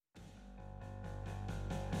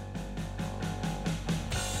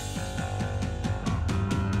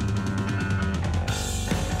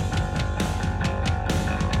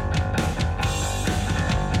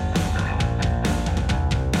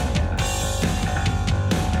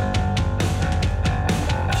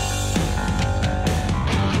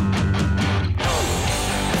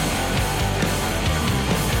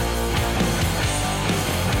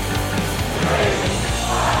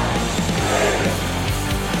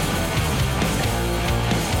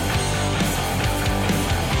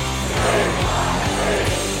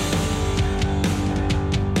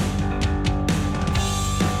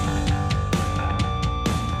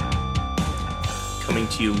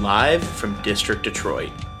live from District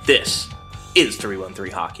Detroit. This is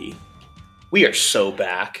 313 Hockey. We are so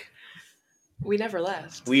back. We never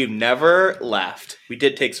left. We've never left. We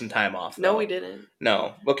did take some time off, though. No, we didn't.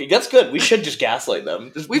 No. Okay, that's good. We should just gaslight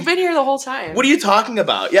them. We've been here the whole time. What are you talking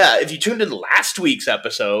about? Yeah, if you tuned in last week's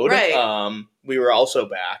episode, right. We were also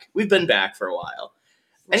back. We've been back for a while.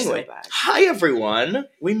 Anyway, hi everyone.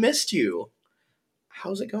 We missed you.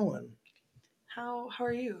 How's it going? How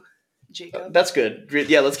are you, Jacob? That's good.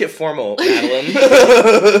 Yeah, let's get formal, Madeline.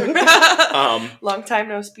 Long time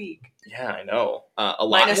no speak. Yeah, I know. A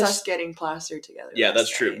lot minus us getting plastered together. Yeah, that's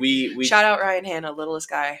true. We shout out Ryan Hanna, littlest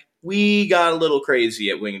guy. We got a little crazy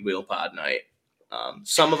at Winged Wheel Pod night.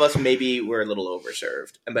 Some of us maybe were a little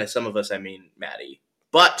overserved, and by some of us I mean Maddie.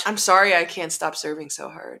 But I'm sorry, I can't stop serving so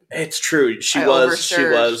hard. It's true. She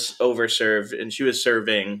was overserved, and she was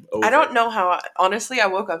serving over. I don't know how. Honestly, I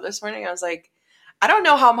woke up this morning. I was like, I don't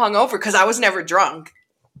know how I'm hungover because I was never drunk.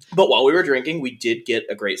 But while we were drinking, we did get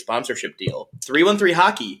a great sponsorship deal. 313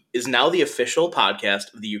 Hockey is now the official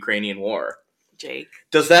podcast of the Ukrainian War. Jake.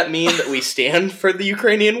 Does that mean that we stand for the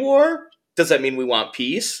Ukrainian War? Does that mean we want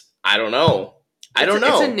peace? I don't know. I don't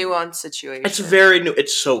know. It's a nuanced situation. It's very new.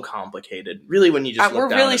 It's so complicated. Really, when you just look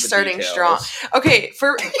down really at the starting details. Strong. Okay,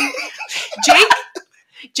 for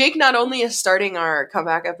Jake not only is starting our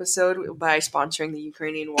comeback episode by sponsoring the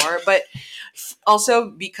Ukrainian War, but also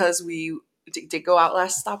because we did go out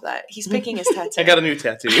last. Stop that. He's picking his tattoo. I got a new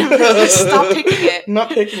tattoo. Stop picking it. I'm not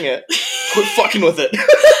picking it. Quit fucking with it.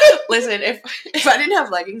 Listen, if I didn't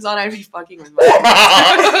have leggings on, I'd be fucking with mine.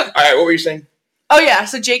 All right, what were you saying? Oh yeah,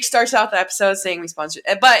 so Jake starts out the episode saying we sponsored,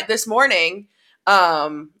 but this morning,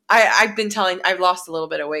 I've lost a little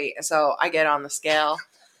bit of weight, so I get on the scale.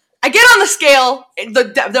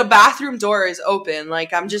 The bathroom door is open,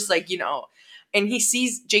 like I'm just like, and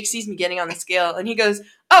Jake sees me getting on the scale, and he goes,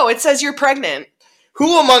 "Oh, it says you're pregnant."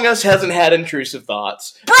 Who among us hasn't had intrusive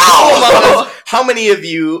thoughts? Bro! How many of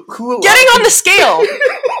you getting on the scale?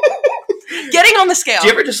 Getting on the scale. Do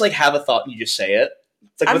you ever just like have a thought and you just say it?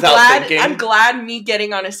 Like thinking? I'm glad me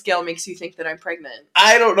getting on a scale makes you think that I'm pregnant.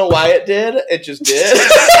 I don't know why it did. It just did.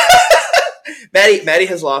 Maddie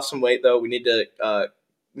has lost some weight though. We need to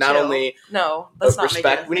not Chill. only let's not respect.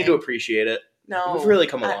 Make it a we need to appreciate it. No, we've really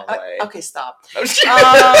come a long way. Okay, stop.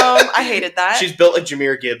 I hated that. She's built like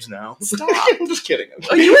Jameer Gibbs now. Stop. I'm just kidding.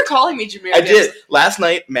 You were calling me Jameer Gibbs. I did. Last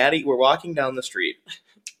night, Maddie, we're walking down the street.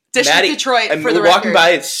 Detroit, and for the we're walking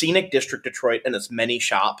by scenic District Detroit, and it's many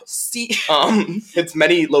shops. It's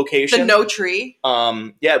many locations. The no tree.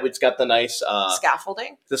 Yeah, it's got the nice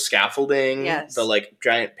scaffolding. The scaffolding. Yes. The like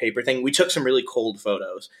giant paper thing. We took some really cold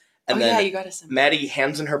photos. And then you got to send Maddie,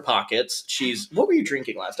 hands in her pockets. What were you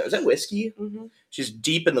drinking last night? Was that whiskey? Mm-hmm. She's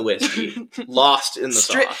deep in the whiskey, lost in the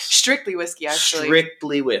sauce. Strictly whiskey, actually.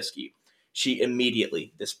 Strictly whiskey. She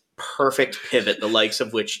immediately, this perfect pivot, the likes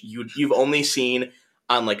of which you've only seen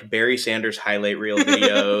on like Barry Sanders highlight reel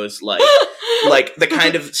videos, like the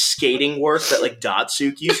kind of skating work that like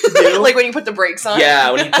Datsyuk used to do. Like when you put the brakes on?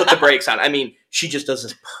 Yeah, when you put the brakes on. I mean, she just does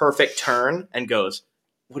this perfect turn and goes,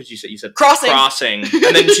 what did you say? You said crossing.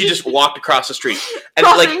 And then she just walked across the street. And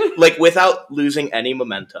like without losing any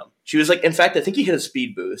momentum. She was like, in fact, I think he hit a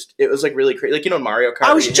speed boost. It was like really crazy. Like, in Mario Kart.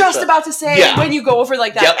 I was just about to say, when you go over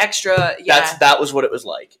like that extra. Yeah. That was what it was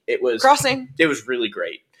like. It was crossing. It was really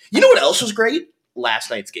great. You know what else was great? Last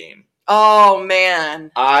night's game. Oh,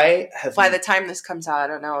 man. I have. By the time this comes out, I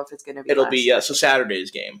don't know if it's going to be. It'll be, so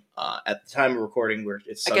Saturday's game. At the time of recording,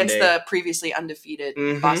 it's Sunday. Against the previously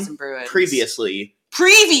undefeated Boston Bruins. Previously.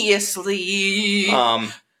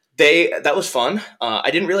 That was fun.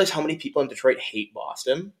 I didn't realize how many people in Detroit hate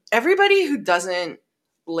Boston. Everybody who doesn't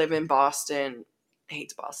live in Boston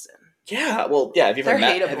hates Boston. Yeah, well, yeah. Have you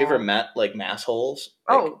ever met like massholes?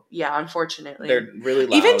 Yeah, unfortunately. They're really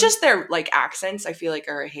loud. Even just their like accents, I feel like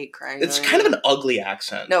are a hate crime. It's kind of an ugly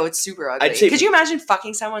accent. No, it's super ugly. Could you imagine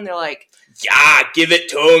fucking someone? They're like, "Yeah, give it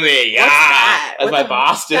to me." Yeah, what's my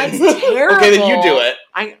Boston. That's terrible. Okay, then you do it.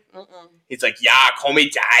 He's like, "Yeah, call me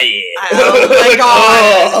daddy." Oh my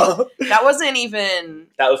god, that wasn't even.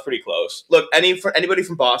 That was pretty close. Look, for anybody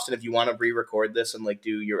from Boston, if you want to re-record this and like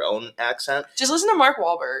do your own accent, just listen to Mark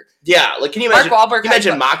Wahlberg. Yeah, like can you imagine? Mark Wahlberg. Can you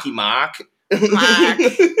imagine Mocky Mock? Mark.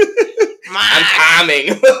 I'm coming.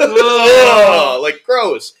 Like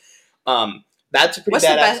gross. That's a pretty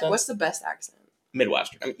bad accent. What's the best accent?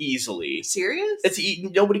 Midwestern. I'm easily. Serious?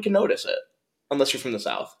 Nobody can notice it unless you're from the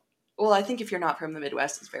South. Well, I think if you're not from the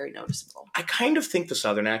Midwest, it's very noticeable. I kind of think the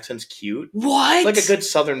Southern accent's cute. What? Like a good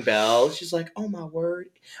Southern belle. She's like, oh my word.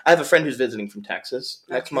 I have a friend who's visiting from Texas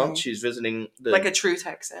next month. She's visiting like a true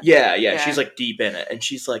Texan. Yeah. She's like deep in it. And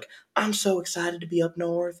she's like, I'm so excited to be up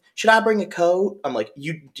north. Should I bring a coat? I'm like,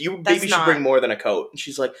 you maybe should bring more than a coat. And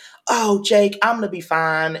she's like, oh, Jake, I'm going to be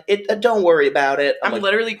fine. Don't worry about it. I'm like,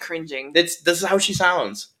 literally cringing. This is how she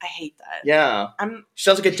sounds. I hate that. Yeah. She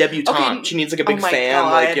sounds like a debutante. Okay. She needs like a big fan.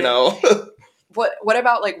 God. Like, you know. What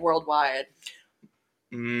about like worldwide?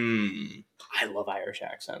 I love Irish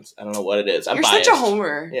accents. I don't know what it is. You're biased. Such a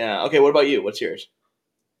homer. Yeah. Okay, what about you? What's yours?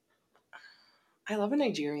 I love a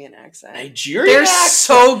Nigerian accent. They're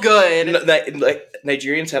so good. Like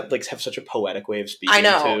Nigerians have such a poetic way of speaking. I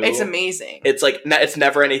know. Too. It's amazing. It's like it's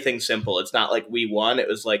never anything simple. It's not like we won. It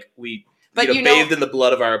was like we bathed in the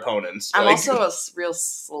blood of our opponents. I'm also a real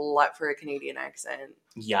slut for a Canadian accent.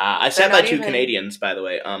 Yeah, I sat by two Canadians, by the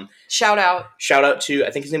way. Shout out to,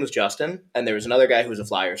 I think his name was Justin, and there was another guy who was a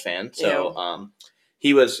Flyers fan. So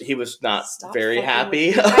he was not very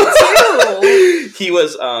happy. He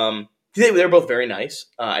was they were both very nice.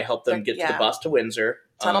 I helped them get to the bus to Windsor.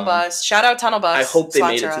 Tunnel bus. Shout out Tunnel Bus. I hope they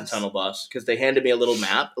made it to Tunnel Bus because they handed me a little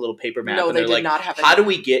map, a little paper map. No, and they did like, not have it. How do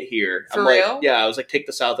we get here? For real? Like, yeah, I was like, take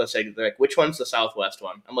the Southwest exit. They're like, which one's the Southwest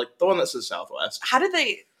one? I'm like, the one that says Southwest. How did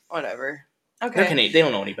they? Whatever. Okay. They're Canadian. They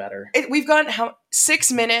don't know any better. We've gone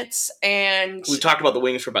 6 minutes and... We've talked about the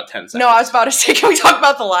Wings for about 10 seconds. No, I was about to say, can we talk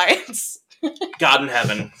about the Lions? God in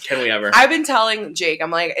heaven. Can we ever? I've been telling Jake,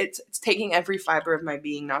 I'm like, it's taking every fiber of my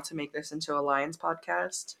being not to make this into a Lions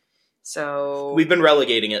podcast. So... We've been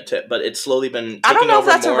relegating it to... But it's slowly been... I don't know if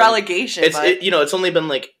that's a relegation, it's only been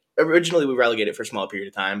like... Originally, we relegated for a small period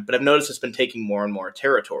of time. But I've noticed it's been taking more and more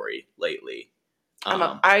territory lately.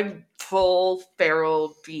 I'm full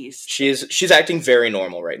feral beast. She's acting very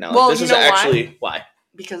normal right now. Well, this is actually why?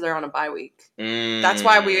 Because they're on a bye week. That's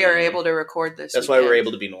why we are able to record this. That's why we're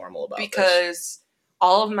able to be normal about because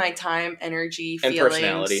all of my time, energy,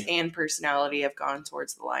 feelings, and personality have gone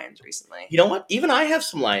towards the Lions recently. You know what? Even I have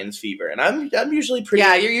some Lions fever, and I'm usually pretty.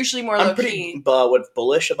 Yeah, you're usually more. I'm pretty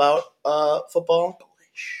bullish about football.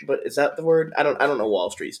 But is that the word? I don't know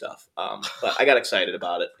Wall Street stuff. But I got excited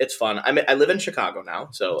about it. It's fun. I live in Chicago now,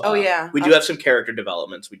 so we do have some character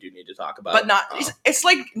developments we do need to talk about. But not it's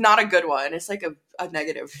like not a good one. It's like a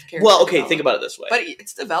negative character. Well, okay, think about it this way. But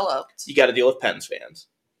it's developed. You got to deal with Pens fans.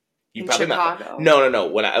 You probably Chicago. No.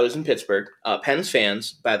 When I was in Pittsburgh, Pens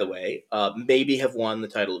fans, by the way, maybe have won the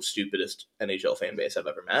title of stupidest NHL fan base I've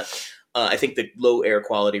ever met. I think the low air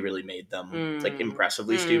quality really made them like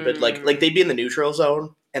impressively stupid. Like they'd be in the neutral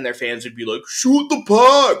zone and their fans would be like, "Shoot the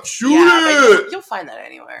puck, shoot it." You'll find that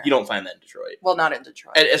anywhere. You don't find that in Detroit. Well, not in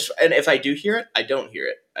Detroit. And if I do hear it, I don't hear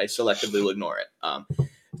it. I selectively will ignore it.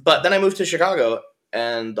 But then I moved to Chicago,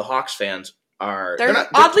 and the Hawks fans they're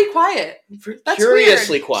oddly quiet. That's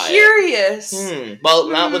curiously weird. Quiet. Curious. Well,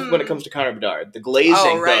 not when it comes to Connor Bedard. The glazing.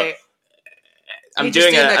 Oh, right. I'm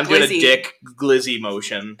doing a dick glizzy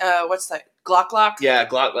motion. What's that? Glock? Yeah,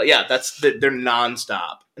 Glock. Yeah, they're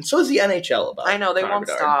nonstop. And so is the NHL about. I know they Connor won't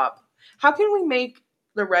Bedard. stop. How can we make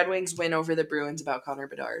the Red Wings win over the Bruins about Connor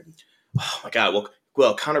Bedard? Oh my God!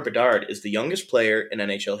 Well, Connor Bedard is the youngest player in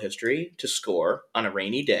NHL history to score on a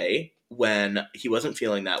rainy day when he wasn't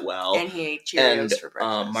feeling that well, and he ate Cheerios for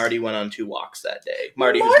breakfast. Marty went on 2 walks that day.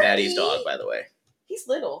 Marty was Maddie's dog, by the way. He's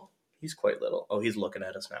little. He's quite little. Oh, he's looking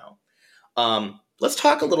at us now. Let's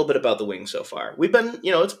talk a little bit about the Wings so far. We've been,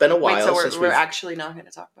 it's been a while since we're actually not going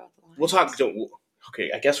to talk about the Lions. We'll talk.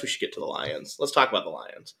 Okay, I guess we should get to the Lions. Let's talk about the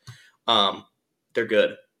Lions. They're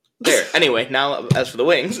good. There. Anyway, now as for the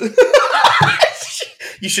Wings,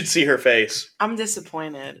 you should see her face. I'm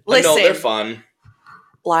disappointed. Listen, no, they're fun.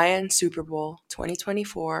 Lions Super Bowl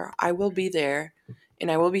 2024. I will be there,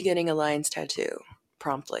 and I will be getting a Lions tattoo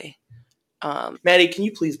promptly. Maddie, can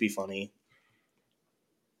you please be funny?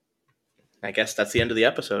 I guess that's the end of the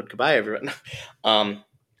episode. Goodbye, everyone. I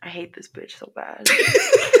hate this bitch so bad.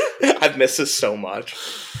 I've missed this so much.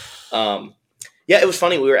 Yeah, it was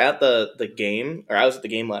funny. We were at the game, or I was at the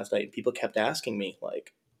game last night, and people kept asking me,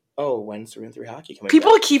 like, oh, when's 3-on-3 hockey coming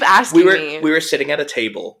People back? Keep asking me. We were sitting at a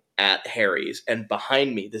table at Harry's, and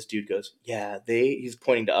behind me, this dude goes, yeah, he's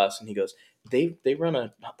pointing to us, and he goes, they run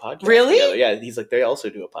a podcast Really? together. Yeah, he's like, they also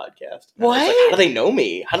do a podcast. And what? I was like, how do they know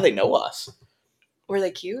me? How do they know us? Were they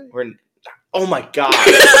cute? Oh my God.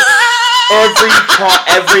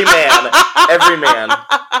 Every man.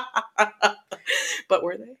 But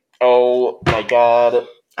were they? Oh my God.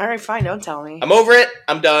 All right, fine. Don't tell me. I'm over it.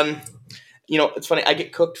 I'm done. It's funny. I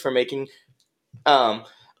get cooked for making. I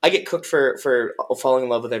get cooked for falling in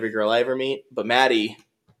love with every girl I ever meet. But Maddie,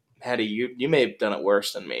 you may have done it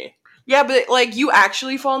worse than me. Yeah, but like you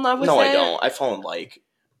actually fall in love with it? No, I don't. I fall in like.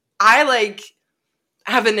 I like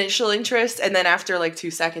have initial interest, and then after like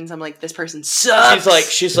 2 seconds, I'm like, this person sucks.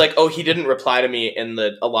 She's like, oh, he didn't reply to me in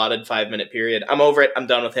the allotted 5-minute period. I'm over it. I'm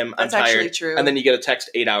done with him. That's I'm tired. Actually true. And then you get a text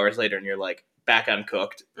 8 hours later, and you're like, back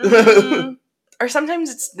uncooked. Mm-hmm. Or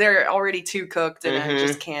sometimes they're already too cooked, and I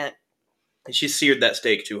just can't. She seared that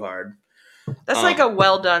steak too hard. That's like a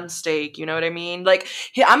well done steak. You know what I mean? Like,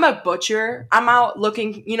 I'm a butcher. I'm out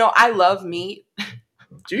looking. I love meat.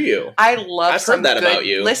 Do you? I've heard that about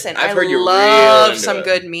you. Listen, I've heard you're love real some into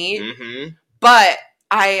good meat. Mm-hmm. But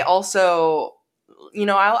I also,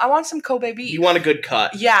 I want some Kobe beef. You want a good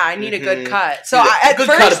cut. Yeah, I need a good cut. So a good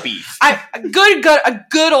cut of beef. A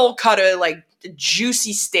good old cut of like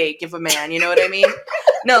juicy steak of a man. You know what I mean?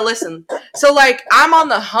 No, listen. So like I'm on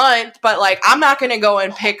the hunt, but like I'm not gonna go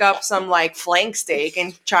and pick up some like flank steak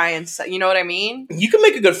and try and you know what I mean? You can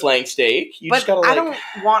make a good flank steak. But I don't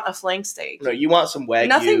want a flank steak. No, you want some Wagyu.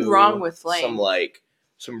 Nothing wrong with flank.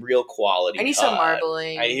 Some real quality. I need some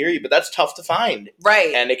marbling. I hear you, but that's tough to find.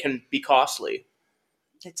 Right. And it can be costly.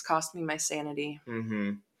 It's cost me my sanity.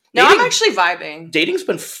 Mm-hmm. No, I'm actually vibing. Dating's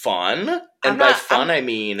been fun. And by fun, I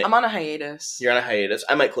mean... I'm on a hiatus. You're on a hiatus.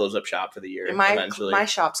 I might close up shop for the year eventually. My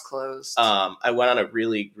shop's closed. I went on a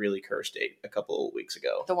really, really cursed date a couple of weeks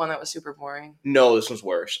ago. The one that was super boring? No, this one's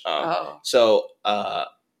worse. So,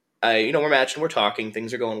 we're matching, we're talking,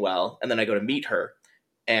 things are going well. And then I go to meet her.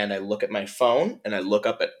 And I look at my phone, and I look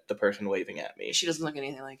up at the person waving at me. She doesn't look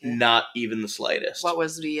anything like it. Not even the slightest. What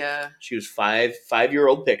was the... She was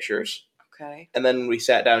 5-year-old pictures. Okay. And then we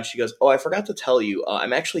sat down, she goes, oh, I forgot to tell you,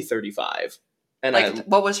 I'm actually 35. And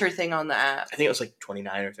what was her thing on the app? I think it was like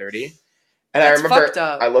 29 or 30. And I remember fucked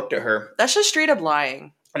up. I looked at her. That's just straight up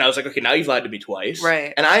lying. And I was like, okay, now you've lied to me twice.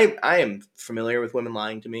 Right. And I am familiar with women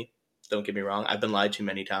lying to me. Don't get me wrong. I've been lied to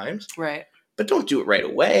many times. Right. But don't do it right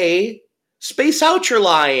away. Space out your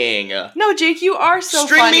lying. No, Jake, you are so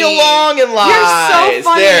String funny. me along in lies. You're so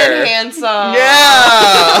funny and handsome.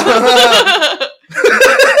 Yeah.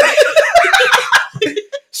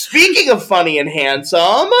 Speaking of funny and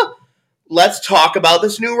handsome, let's talk about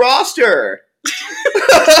this new roster.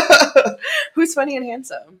 Who's funny and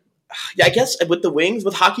handsome? Yeah, I guess with the Wings,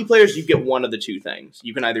 with hockey players, you get one of the two things.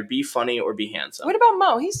 You can either be funny or be handsome. What about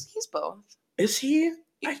Mo? He's both. Is he?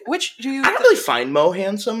 Which do you? I don't really find Mo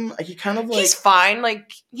handsome. He kind of like he's fine.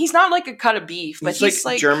 Like he's not like a cut of beef, but he's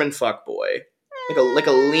like German fuckboy, like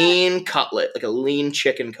a lean cutlet, like a lean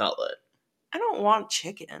chicken cutlet. I don't want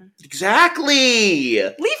chicken. Exactly.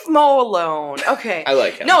 Leave Mo alone. Okay. I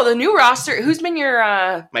like him. No, the new roster. Who's been your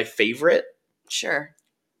my favorite? Sure.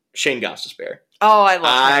 Shane Gostisbehere. Oh, I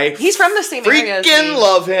love him. He's from the same area as me. Freaking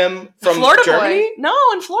love him. From Florida Germany? Boy. No,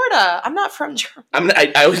 in Florida. I'm not from Germany.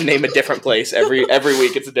 I always name a different place. Every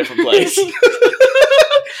week it's a different place.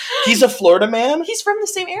 He's a Florida man? He's from the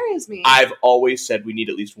same area as me. I've always said we need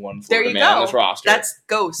at least one Florida man on this roster. That's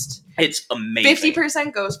Ghost. It's amazing.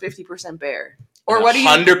 50% Ghost, 50% Bear. Or what do you...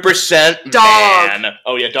 100% dog. Man.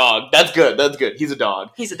 Oh, yeah, dog. That's good. He's a dog.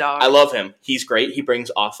 He's a dog. I love him. He's great. He brings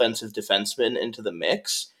offensive defensemen into the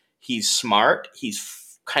mix. He's smart.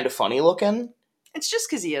 He's kind of funny looking. It's just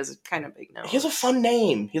because he has a kind of big nose. He has a fun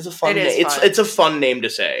name. It's a fun name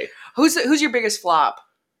to say. Who's your biggest flop?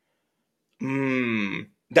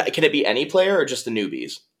 Can it be any player or just the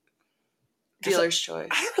newbies? Dealer's choice.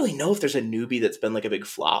 I don't really know if there's a newbie that's been like a big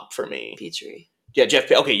flop for me. Petrie. Yeah,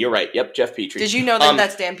 Jeff. Okay, you're right. Yep, Jeff Petrie. Did you know that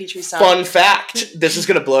that's Dan Petrie's son? Fun fact. This is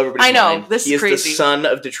going to blow everybody's mind. I know. This is crazy. He is the son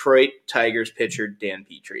of Detroit Tigers pitcher Dan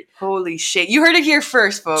Petrie. Holy shit. You heard it here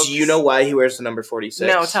first, folks. Do you know why he wears the number 46?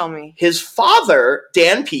 No, tell me. His father,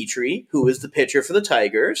 Dan Petrie, who is the pitcher for the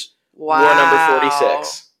Tigers, wore number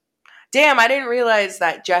 46. Damn, I didn't realize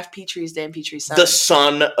that Jeff Petrie is Dan Petrie's son. The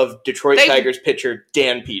son of Detroit Tigers pitcher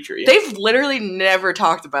Dan Petrie. They've literally never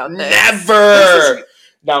talked about this. Never!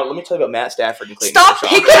 Now, let me tell you about Matt Stafford and Clayton. Stop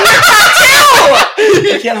picking your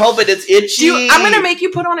tattoo! I can't help it. It's itchy. I'm going to make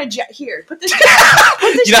you put on a Here, put this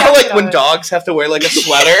you know how, like, when dogs have to wear, like, a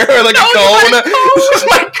sweater or, like, a cone? This is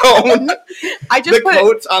my cone. The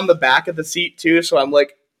coat's on the back of the seat, too, so I'm,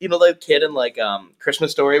 like, you know, the kid in, like,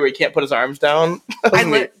 Christmas Story where he can't put his arms down?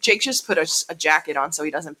 Jake just put a jacket on so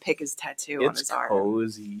he doesn't pick his tattoo on his arm.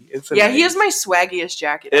 Cozy. It's cozy. Yeah, he has my swaggiest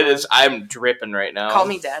jacket It is. I'm dripping right now. Call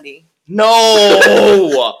me daddy. No!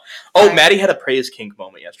 Oh, Maddie had a praise kink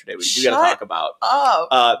moment yesterday. We got to talk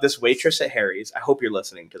about. This waitress at Harry's. I hope you're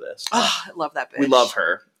listening to this. Oh, I love that bitch. We love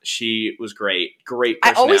her. She was great. Great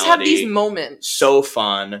personality. I always have these moments. So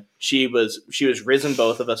fun. She was rizzing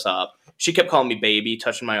both of us up. She kept calling me baby,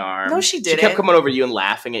 touching my arm. No, she didn't. She kept coming over to you and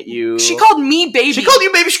laughing at you. She called me baby. She called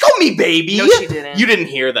you baby. She called me baby. No, she didn't. You didn't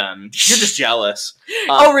hear them. You're just jealous.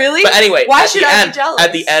 Oh, really? But anyway, why should I be jealous?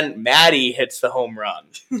 At the end, Maddie hits the home run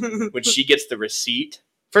when she gets the receipt.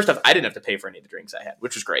 First off, I didn't have to pay for any of the drinks I had,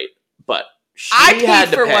 which was great. But she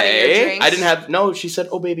had to pay. One of your drinks. I didn't have. No, she said,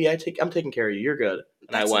 "Oh, baby, I'm taking care of you. You're good."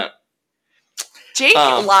 And I went. Jake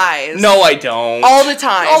lies. No, I don't. All the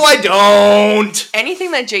time. Oh, I don't.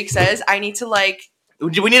 Anything that Jake says, I need to like.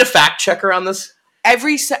 Do we need a fact checker on this?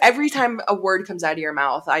 Every time a word comes out of your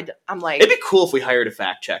mouth, I'm like. It'd be cool if we hired a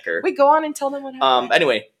fact checker. Wait, go on and tell them what happened.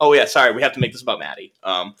 Anyway. Oh yeah, sorry. We have to make this about Maddie.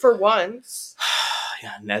 For once.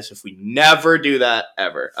 Yeah, and as if we never do that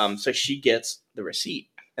ever. So she gets the receipt.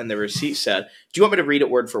 And the receipt said, do you want me to read it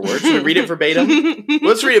word for word? Should we read it verbatim?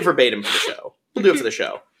 Let's read it verbatim for the show. We'll do it for the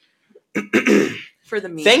show. For the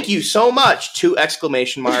meme. Thank you so much. 2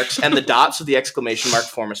 exclamation marks. And the dots of the exclamation mark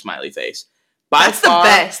form a smiley face. That's the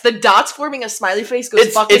best. The dots forming a smiley face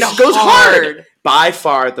goes hard. By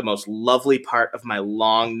far the most lovely part of my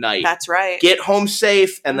long night. That's right. Get home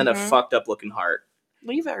safe and then a fucked up looking heart.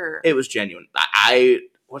 Leave her. It was genuine.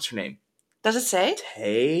 What's her name? Does it say?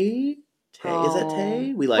 Tay? Is that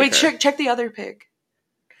Tay? We like her. Wait, check the other pic.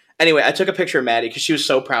 Anyway, I took a picture of Maddie because she was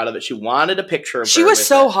so proud of it. She wanted a picture of her. She was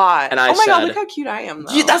so hot. And oh my god, look how cute I am,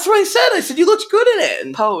 though. That's what I said. I said, you looked good in it.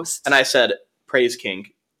 And post. And I said, praise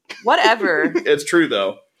kink. Whatever. It's true,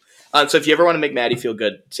 though. So if you ever want to make Maddie feel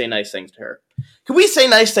good, say nice things to her. Can we say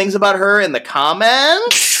nice things about her in the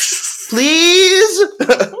comments? Please?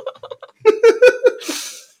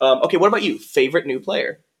 Okay, what about you? Favorite new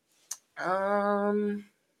player?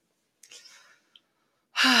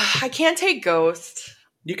 I can't take Ghost.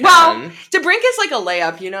 You can. Well, DeBrink is like a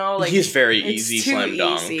layup, you know? Like he's very easy, slam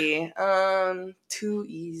dunk. Easy. Too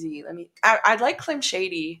easy. I'd like Clem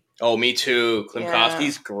Shady. Oh, me too. Clem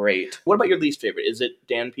Koski's great. What about your least favorite? Is it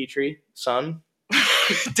Dan Petrie, son?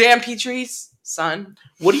 Dan Petrie's son.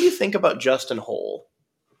 What do you think about Justin Hole?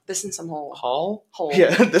 This is some hole. Hole?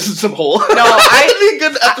 Yeah, this is some hole. No, that'd be a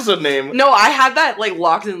good episode name. No, I had that like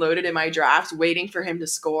locked and loaded in my draft, waiting for him to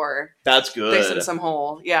score. That's good. This is some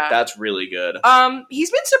hole. Yeah, that's really good.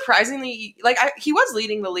 He's been surprisingly he was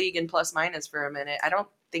leading the league in plus minus for a minute. I don't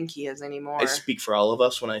think he is anymore. I speak for all of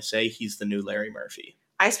us when I say he's the new Larry Murphy.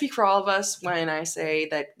 I speak for all of us when I say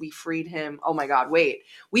that we freed him. Oh my God, wait.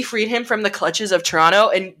 We freed him from the clutches of Toronto,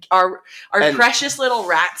 and our precious little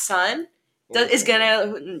rat son is going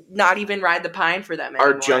to not even ride the pine for them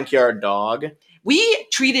anymore. Our junkyard dog. We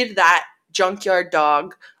treated that junkyard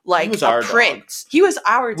dog like a prince. He was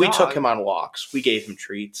our dog. We took him on walks. We gave him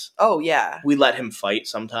treats. Oh, yeah. We let him fight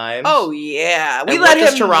sometimes. Oh, yeah. We let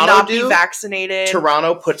him not be vaccinated.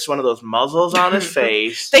 Toronto puts one of those muzzles on his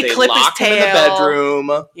face. They clip lock his tail. him in the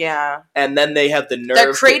bedroom. Yeah. And then they have the nerve.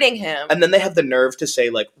 They're crating him. And then they have the nerve to say,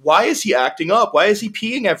 like, why is he acting up? Why is he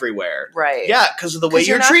peeing everywhere? Right. Yeah, because of the way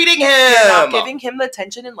you're treating him. You're not giving him the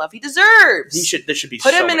attention and love he deserves. This should be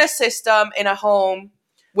Put him in a system, in a home,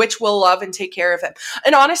 which will love and take care of him.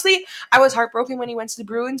 And honestly, I was heartbroken when he went to the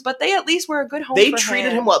Bruins, but they at least were a good home for him. They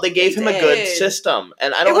treated him well. They gave him a good system.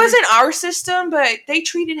 And I don't. It wasn't our system, but they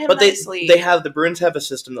treated him nicely. The Bruins have a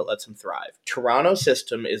system that lets him thrive. Toronto's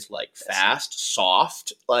system is like fast,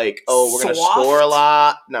 soft, like, oh, we're going to score a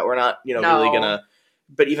lot. No, we're not, really going to.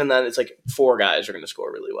 But even then, it's like 4 guys are going to score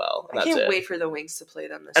really well. And I can't wait for the Wings to play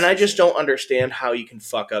them this season. And I just don't understand how you can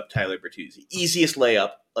fuck up Tyler Bertuzzi. Easiest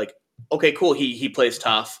layup, like, okay, cool. He plays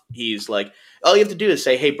tough. He's like, all you have to do is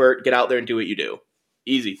say, hey, Bert, get out there and do what you do.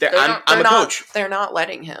 Easy. I'm a coach. They're not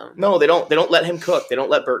letting him. No, they don't. They don't let him cook. They don't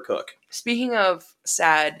let Bert cook. Speaking of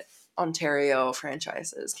sad Ontario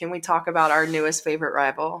franchises, can we talk about our newest favorite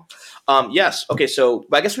rival? Yes. Okay, so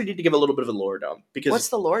I guess we need to give a little bit of a lore dump. Because what's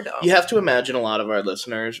the lore dump? You have to imagine a lot of our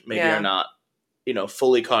listeners maybe are not,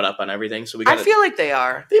 fully caught up on everything. So I feel like they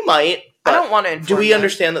are. They might. I don't want to inform Do we them.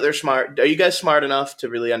 understand that they're smart? Are you guys smart enough to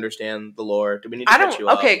really understand the lore? Do we need to catch you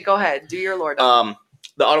up? Okay, go ahead. Do your lore dump.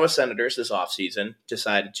 The Ottawa Senators this offseason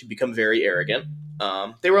decided to become very arrogant.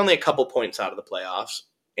 They were only a couple points out of the playoffs,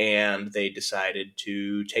 and they decided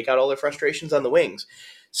to take out all their frustrations on the Wings.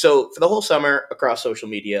 So for the whole summer, across social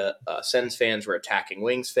media, Sens fans were attacking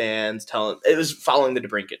Wings fans, it was following the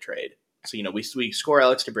DeBrincat trade. So, we score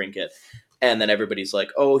Alex DeBrincat, and then everybody's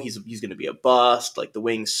like, oh, he's going to be a bust. Like, the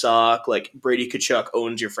Wings suck. Like, Brady Tkachuk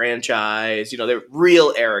owns your franchise. They're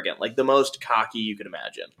real arrogant, like the most cocky you could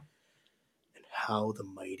imagine. And how the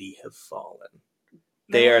mighty have fallen.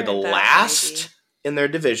 They are the last in their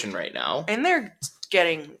division right now. And they're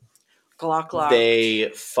getting glock. They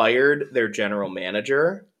fired their general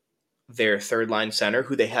manager, their third-line center,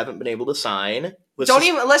 who they haven't been able to sign,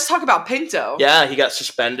 Let's talk about Pinto. Yeah, he got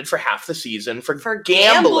suspended for half the season for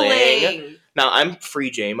gambling. Now, I'm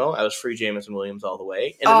free JMO. I was free Jameson Williams all the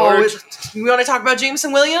way. And we want to talk about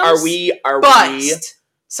Jameson Williams? Are we?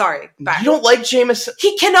 Sorry. Back. You don't like Jameson?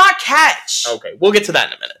 He cannot catch. Okay, we'll get to that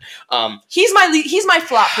in a minute. He's my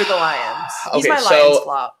flop for the Lions. He's my Lions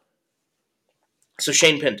flop. So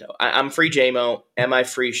Shane Pinto. I'm free JMO. Am I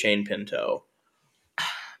free Shane Pinto?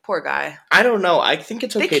 Poor guy. I don't know. I think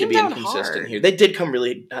it's okay to be inconsistent here. They did come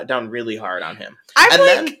down really hard on him.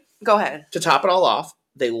 Then, go ahead. To top it all off,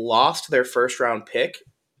 they lost their first round pick.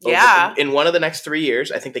 Yeah. In one of the next 3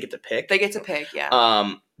 years, I think they get to pick. They get to pick,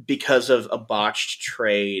 yeah. Because of a botched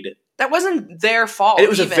trade. That wasn't their fault. It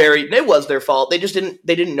was it was their fault. They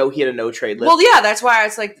didn't know he had a no trade list. Well, yeah, that's why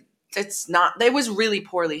it's like it's not. It was really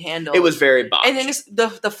poorly handled. It was very botched. And then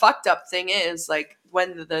the fucked up thing is like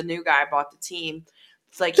when the new guy bought the team.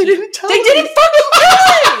 Like they didn't fucking tell him. So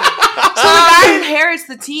the guy inherits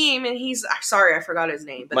the team, and he's sorry, I forgot his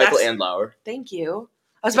name. But Michael Andlauer. Thank you.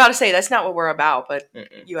 I was about to say that's not what we're about, but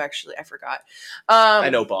I forgot. I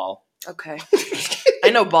know ball. Okay, I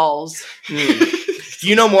know balls.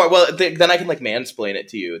 You know more. Well, then I can like mansplain it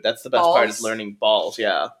to you. That's the best part is learning balls.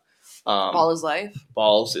 Yeah. Ball is life.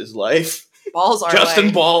 Balls is life. Balls are Justin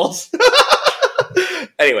life. Balls.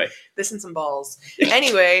 Anyway, this and some balls.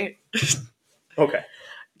 Anyway. Okay.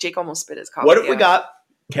 Jake almost spit his coffee. What if we got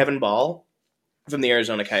Kevin Ball from the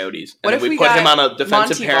Arizona Coyotes? And what if we put him on a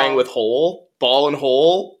defensive pairing with Ball and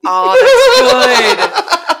Hole? Oh,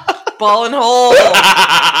 that's good. Ball and Hole.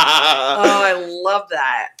 Oh, I love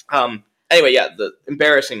that. Anyway, yeah, the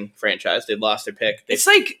embarrassing franchise. They lost their pick.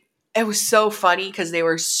 It was so funny because they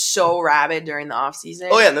were so rabid during the offseason.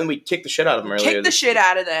 Oh, yeah, and then we kicked the shit out of them earlier. Kicked the shit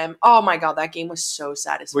out of them. Oh, my God, that game was so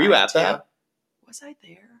satisfying. Were you at that? Was I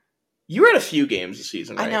there? You were at a few games this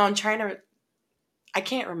season, right? I know. I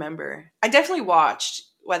can't remember. I definitely watched,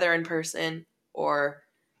 whether in person or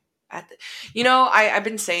at the... I've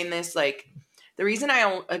been saying this, like, the reason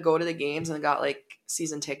I go to the games and got, like,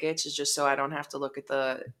 season tickets is just so I don't have to look at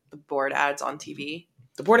the board ads on TV.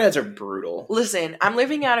 The board ads are brutal. Listen, I'm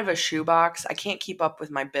living out of a shoebox. I can't keep up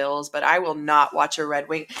with my bills, but I will not watch a Red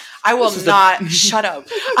Wing. I will not... Shut up.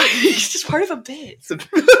 It's just part of a bit.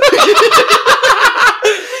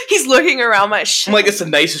 He's looking around my shit. I'm like, it's the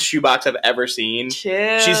nicest shoebox I've ever seen.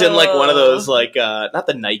 Chill. She's in like one of those like not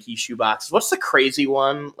the Nike shoeboxes. What's the crazy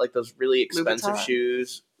one? Like those really expensive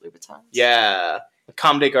shoes. Louboutins. Yeah.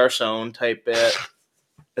 Comme des Garçons type bit.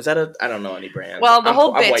 Is that I don't know any brand. Well, the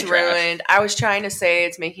whole bit's ruined. I was trying to say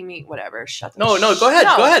it's making me whatever. Shut the No, go ahead.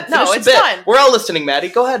 Go ahead. No, it's done. We're all listening, Maddie.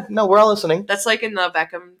 Go ahead. No, we're all listening. That's like in the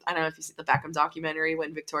Beckham, I don't know if you see the Beckham documentary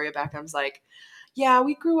when Victoria Beckham's like, yeah,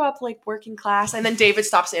 we grew up like working class. And then David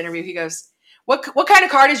stops the interview. He goes, what kind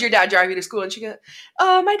of car does your dad drive you to school? And she goes,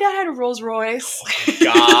 my dad had a Rolls Royce. Oh,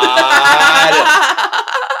 God.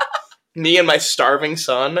 Me and my starving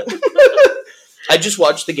son. I just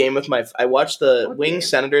watched the game with I watched the Wings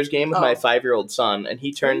Senators game with my 5-year-old son, and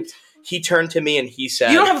he turned to me and he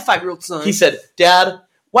said, "You don't have a 5-year-old son." He said, "Dad,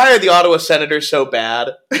 why are the Ottawa Senators so bad?"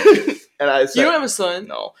 And I said, "You don't have a son."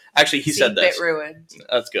 No, actually, he said this. Bit ruined.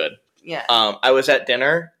 That's good. Yeah. I was at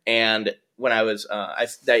dinner, and when I was, I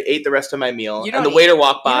ate the rest of my meal, and the waiter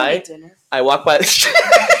walked by. You don't eat dinner. I walked by.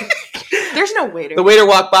 There's no waiter. The waiter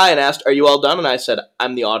walked by and asked, "Are you all done?" And I said,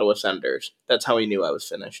 "I'm the Ottawa Senators." That's how he knew I was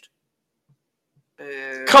finished.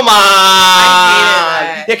 Come on! I hated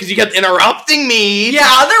that. Yeah, because you kept interrupting me. Yeah,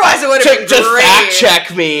 otherwise it would have been just great. Fact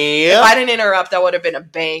check me. If I didn't interrupt, that would have been a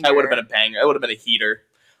banger. I would have been a banger. I would have been a heater.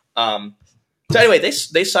 So anyway,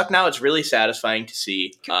 they suck now. It's really satisfying to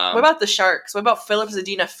see. What about the Sharks? What about Philip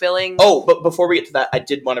Zadina filling? Oh, but before we get to that, I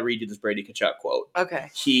did want to read you this Brady Tkachuk quote.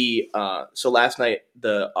 Okay. So last night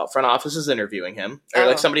the front office is interviewing him, or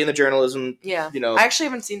like somebody in the journalism. Yeah. I actually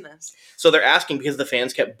haven't seen this. So they're asking because the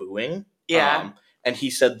fans kept booing. Yeah. And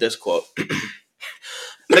he said this quote.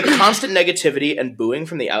 The constant negativity and booing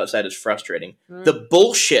from the outside is frustrating. The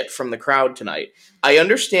bullshit from the crowd tonight. I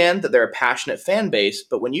understand that they're a passionate fan base,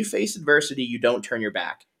 but when you face adversity, you don't turn your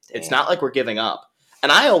back. Damn. It's not like we're giving up.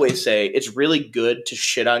 And I always say it's really good to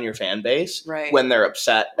shit on your fan base when they're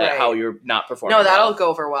upset at how you're not performing. No, that'll go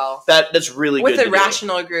over well. That's really with good. With a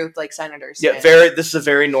rational group like Senators. Yeah, this is a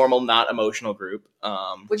very normal, not emotional group.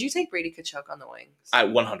 Would you take Brady Tkachuk on the Wings?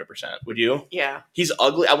 100%. Would you? Yeah. He's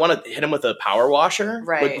ugly. I want to hit him with a power washer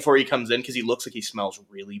right before he comes in because he looks like he smells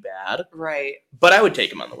really bad. Right. But I would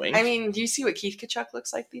take him on the Wings. I mean, do you see what Keith Tkachuk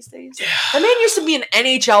looks like these days? Yeah. That man used to be an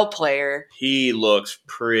NHL player. He looks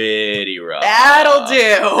pretty rough. That'll do.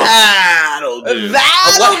 That'll do.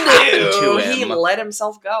 What happened to him? He let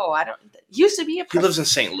himself go. Used to be He lives in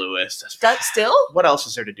St. Louis. That still? What else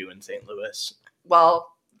is there to do in St. Louis? Well,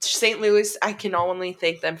 St. Louis, I can only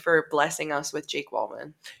thank them for blessing us with Jake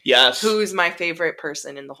Wallman. Yes. Who's my favorite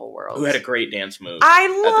person in the whole world. Who had a great dance move I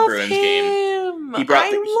love at the Bruins him. game. I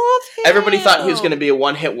love him. Everybody thought he was going to be a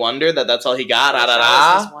one-hit wonder, that's all he got,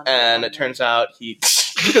 and it turns out he...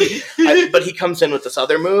 but he comes in with this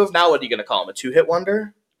other move. Now what are you going to call him, a two-hit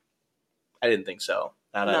wonder? I didn't think so.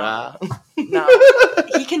 No.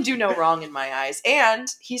 He can do no wrong in my eyes. And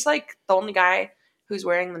he's like the only guy who's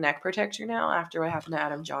wearing the neck protector now after what happened to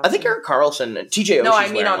Adam Johnson. I think Erik Karlsson and TJ Oshie's No, I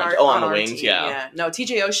mean on the our wings, team, yeah. No,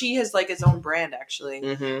 TJ Oshie has like his own brand actually.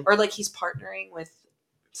 Mm-hmm. Or like he's partnering with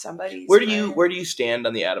somebody. Where do you stand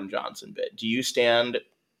on the Adam Johnson bit? Do you stand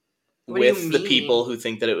with the people who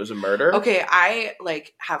think that it was a murder? Okay, I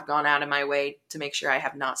like have gone out of my way to make sure I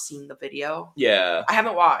have not seen the video. Yeah. I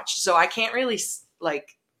haven't watched, so I can't really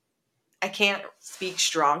I can't speak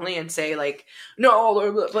strongly and say like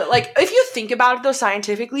no, but like if you think about it though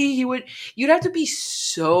scientifically, you'd have to be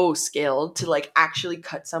so skilled to like actually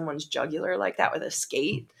cut someone's jugular like that with a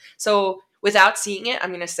skate. So without seeing it,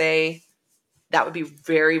 I'm gonna say that would be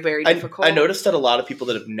very, very difficult. I noticed that a lot of people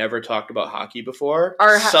that have never talked about hockey before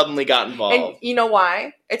suddenly got involved. And you know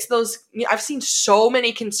why? It's those. I've seen so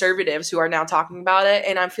many conservatives who are now talking about it,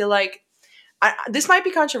 and I feel like this might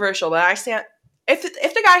be controversial, but I stand. If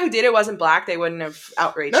the guy who did it wasn't black, they wouldn't have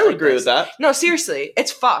outraged. I would agree with that. No, seriously,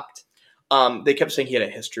 it's fucked. They kept saying he had a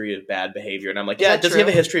history of bad behavior, and I'm like, yeah, does he have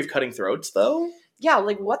a history of cutting throats though? Yeah,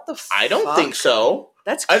 like what the? I don't think so.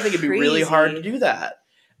 That's I think it'd be really hard to do that.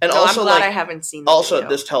 And also, I'm glad I haven't seen the video.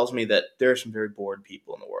 This tells me that there are some very bored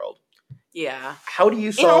people in the world. Yeah. How do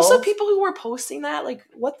you solve... And also people who were posting that, like,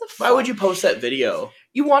 what the fuck? Why would you post that video?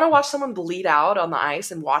 You want to watch someone bleed out on the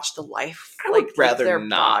ice and watch the life, I would rather their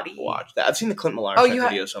not body. watch that. I've seen the Clint Millar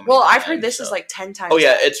video so many times. Well, I've heard this is like 10 times. Oh,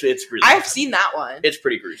 yeah, it's really I've seen that one. It's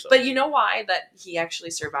pretty gruesome. But you know why that he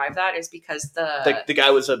actually survived that is because the guy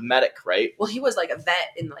was a medic, right? Well, he was like a vet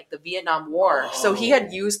in like the Vietnam War. Oh. So he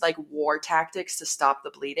had used like war tactics to stop the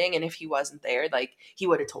bleeding, and if he wasn't there, like he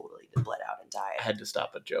would have totally been bled out and died. I had to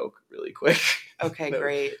stop a joke really quick. Okay,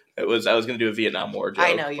 great. I was going to do a Vietnam War joke.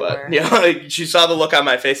 I know you were. Yeah, like, she saw the look on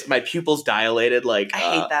my face. My pupils dilated. Like I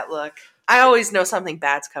hate that look. I always know something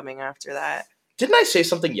bad's coming after that. Didn't I say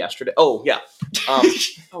something yesterday? Oh yeah.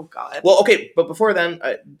 Oh God. Well, okay, but before then,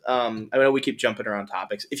 I know we keep jumping around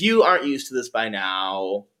topics. If you aren't used to this by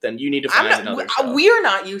now, then you need to find another stuff. We are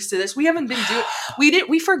not used to this. We haven't been doing.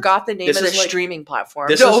 We forgot the name of the streaming platform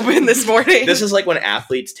to open this morning. This is like when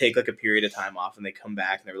athletes take like a period of time off and they come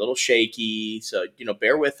back and they're a little shaky. So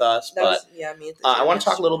bear with us. Me I want to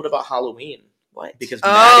talk a little bit about Halloween. What? Because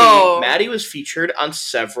Maddie was featured on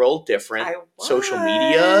several different social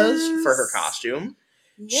medias for her costume.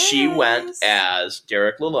 Yes. She went as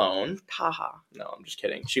Derek Lalone. Haha. No, I'm just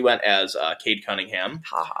kidding. She went as Cade Cunningham.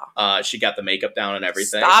 Haha. She got the makeup down and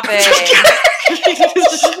everything. Stop it.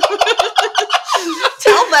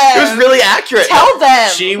 Tell them. It was really accurate. Tell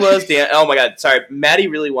them. She was oh my God. Sorry. Maddie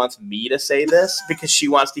really wants me to say this because she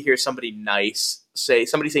wants to hear somebody say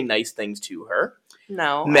nice things to her.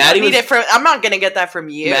 No, I'm not gonna get that from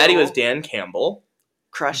you. Maddie was Dan Campbell.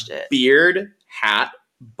 Crushed it. Beard, hat,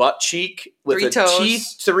 butt cheek with 3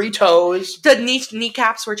 toes. 3 toes. The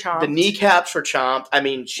kneecaps were chomped. I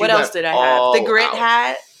mean, what else did I have? The grit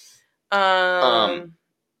hat.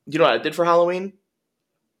 You know what I did for Halloween?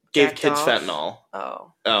 Gave kids fentanyl.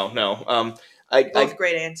 Oh no. Both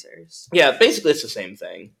great answers. Yeah, basically it's the same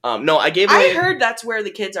thing. No, I heard that's where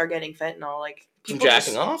the kids are getting fentanyl. Like. People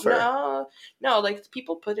jacking off? Or? No, like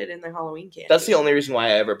people put it in their Halloween candy. That's the only reason why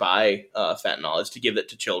I ever buy fentanyl is to give it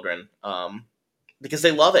to children, because they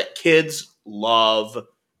love it. Kids love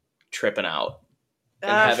tripping out and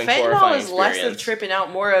having fentanyl is less of tripping out,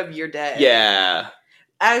 more of you're dead. Yeah.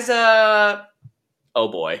 As a oh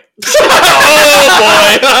boy.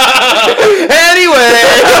 Anyway.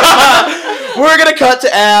 We're going to cut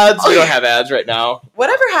to ads. We don't have ads right now.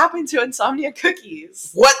 Whatever happened to Insomnia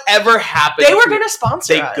Cookies? Whatever happened? They were going to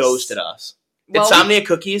sponsor us. They ghosted us. Well, Insomnia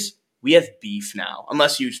Cookies, we have beef now.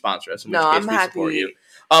 Unless you sponsor us, in which case I'm happy. Support you.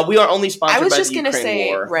 We are only sponsored by the Ukraine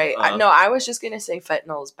war. Right. I was just going to say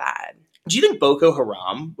fentanyl is bad. Do you think Boko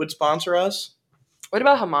Haram would sponsor us? What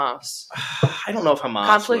about Hamas? I don't know if Hamas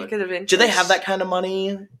Conflict of interest. Do they have that kind of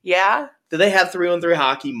money? Yeah. Do they have 3-on-3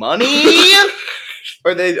 hockey money?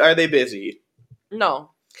 Or are they busy?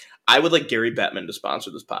 No. I would like Gary Bettman to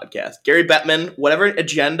sponsor this podcast. Gary Bettman, whatever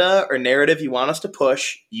agenda or narrative you want us to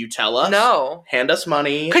push, you tell us. No. Hand us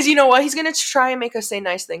money. Because you know what? He's going to try and make us say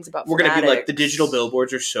nice things about We're going to be like, the digital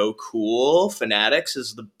billboards are so cool. Fanatics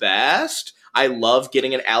is the best. I love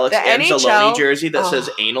getting an Alex Anzalone jersey that says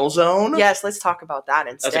Anal Zone. Yes, let's talk about that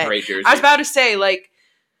instead. That's a great jersey. I was about to say, like,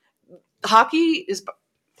 Hockey is,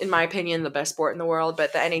 in my opinion, the best sport in the world,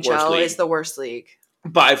 but the NHL is the worst league.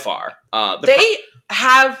 By far. They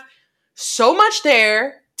have so much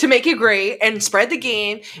there to make it great and spread the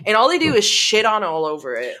game, and all they do is shit on all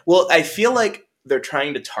over it. Well, I feel like they're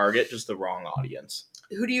trying to target just the wrong audience.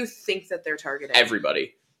 Who do you think that they're targeting?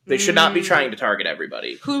 Everybody. They should not be trying to target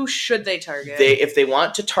everybody. Who should they target? If they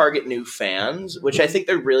want to target new fans, which I think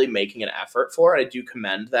they're really making an effort for, and I do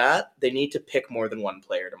commend that, they need to pick more than one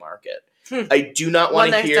player to market. I do not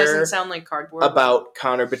want to hear doesn't sound like cardboard about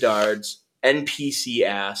Connor Bedard's NPC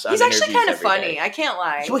ass. He's actually kind of funny. I can't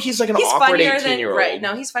lie. Well, he's like an awkward 18-year-old. Right?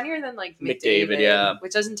 No, he's funnier than like McDavid. Yeah,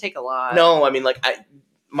 which doesn't take a lot. No, I mean like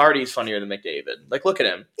Marty's funnier than McDavid. Like, look at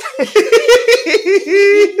him.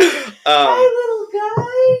 Hi, little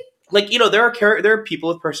guy. Like, you know, there are people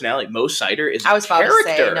with personality. Mo Sider is I was about to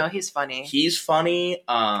say, no, he's funny. He's funny.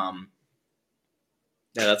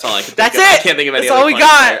 Yeah, that's all I can think That's of. it. I can't think of any that's other all we funny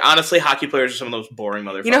got. player. Honestly, hockey players are some of those boring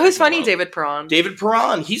motherfuckers. You know who's funny? David Perron. David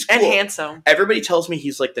Perron. He's cool. And handsome. Everybody tells me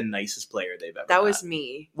he's like the nicest player they've ever That met. was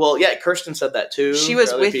me. Well, yeah, Kirsten said that too. She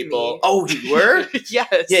was with me. Oh, you were?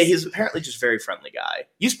 Yes. Yeah, he's apparently just a very friendly guy.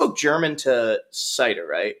 You spoke German to Sider,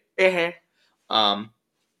 right? Uh-huh.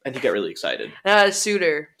 And he got really excited.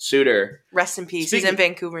 Suter. Rest in peace. He's in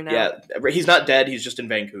Vancouver now. Yeah, he's not dead. He's just in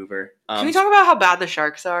Vancouver. Can we talk about how bad the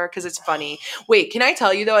Sharks are? Because it's funny. Wait, can I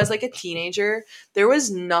tell you, though, as like a teenager, there was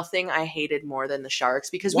nothing I hated more than the Sharks.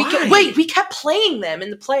 Because we kept playing them in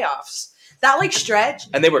the playoffs. That like stretch.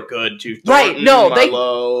 And they were good, too. Thornton,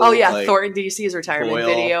 Marleau, Thornton. Did you see his retirement Boyle?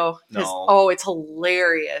 video? No. It's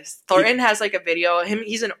hilarious. Thornton has like a video.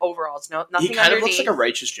 He's in overalls. Nothing He kind underneath. of looks like a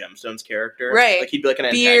Righteous Gemstones character. Right. Like he'd be like an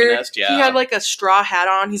Beard. antagonist. Yeah. He had like a straw hat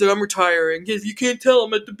on. He's like, I'm retiring. If you can't tell,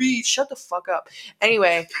 I'm at the beach. Shut the fuck up.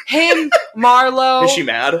 Anyway, him, Marleau. Is she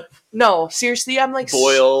mad? No, seriously, I'm like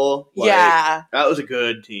Boyle. Yeah. That was a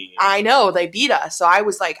good team. I know, they beat us. So I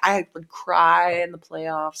was like, I would cry in the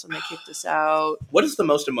playoffs when they kicked us out. What is the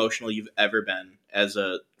most emotional you've ever been as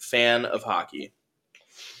a fan of hockey?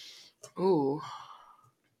 Ooh.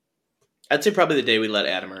 I'd say probably the day we let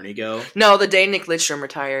Adam Ernie go. No, the day Nick Lidstrom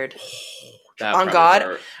retired. On God.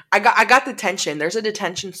 Hurt. I got detention. There's a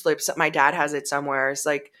detention slip. My dad has it somewhere. It's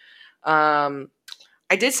like,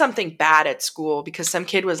 I did something bad at school because some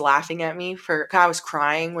kid was laughing at me I was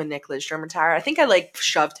crying when Nick Lidstrom retired. I think I like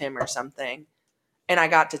shoved him or something, and I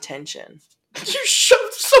got detention. You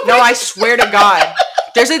shoved somebody? No, I swear to God.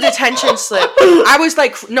 There's a detention slip. I was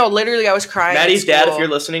like, no, literally, I was crying. Maddie's dad, if you're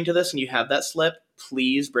listening to this and you have that slip,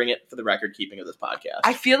 please bring it for the record keeping of this podcast.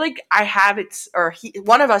 I feel like I have it, or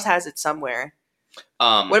one of us has it somewhere.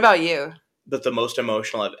 What about you? But the most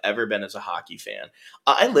emotional I've ever been as a hockey fan.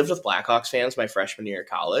 I lived with Blackhawks fans my freshman year of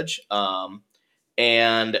college,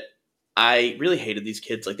 and I really hated these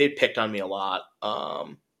kids. Like, they picked on me a lot.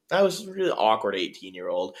 I was a really awkward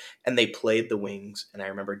 18-year-old, and they played the Wings, and I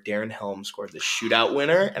remember Darren Helm scored the shootout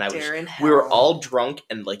winner, and we were all drunk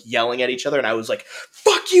and like yelling at each other, and I was like,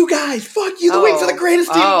 "Fuck you guys! Fuck you! The Wings are the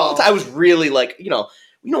greatest team of all time." I was really like,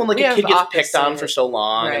 when like a kid gets picked on for so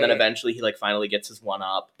long, right, and then eventually he like finally gets his one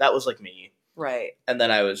up. That was like me. Right. And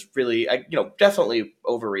then I was really, definitely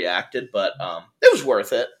overreacted, but it was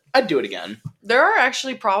worth it. I'd do it again. There are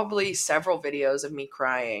actually probably several videos of me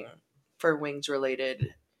crying for Wings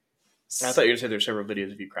related. I thought you were going to say there's several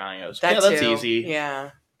videos of you crying. I was like, that's easy.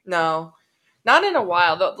 Yeah. No, not in a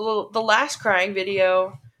while. The last crying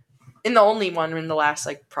video, and the only one in the last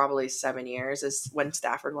like probably 7 years, is when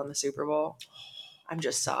Stafford won the Super Bowl. I'm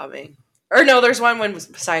just sobbing. Or no, there's one when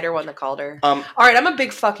Sider won the Calder. All right, I'm a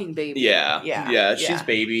big fucking baby. Yeah, she's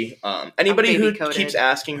baby. Anybody who keeps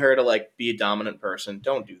asking her to like be a dominant person,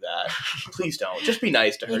 don't do that. Please don't. Just be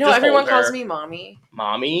nice to her. Just everyone calls me mommy.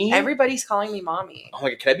 Mommy? Everybody's calling me mommy. Oh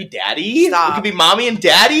my God, can I be daddy? Stop. We could be mommy and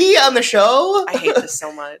daddy on the show. I hate this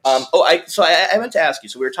so much. I meant to ask you.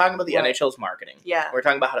 So we were talking about the NHL's marketing. Yeah. We were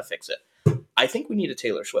talking about how to fix it. I think we need a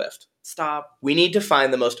Taylor Swift. Stop. We need to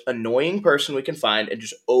find the most annoying person we can find and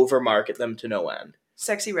just overmarket them to no end.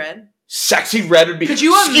 Sexy Red? Sexy Red would be... Could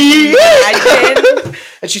you imagine?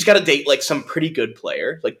 And she's got to date like some pretty good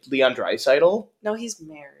player, like Leon Draisaitl. No, he's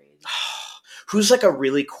married. Who's like a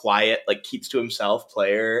really quiet, like keeps to himself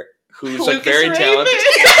player who's Lucas like very Raymond. talented.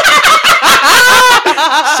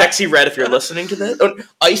 Sexy Red, if you're listening to this. Oh,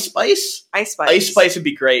 Ice Spice? Ice Spice. Ice Spice would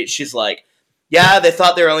be great. She's like, yeah, they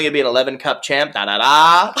thought they were only going to be an 11-cup champ.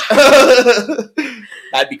 Da-da-da.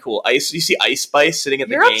 That'd be cool. You see Ice Spice sitting at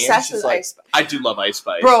the game. You're obsessed with Ice Spice. I do love Ice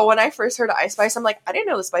Spice. Bro, when I first heard of Ice Spice, I'm like, I didn't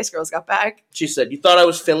know the Spice Girls got back. She said, you thought I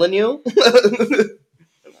was filling you?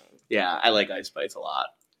 Yeah, I like Ice Spice a lot.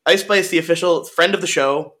 Ice Spice, the official friend of the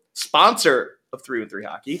show, sponsor of 3-on-3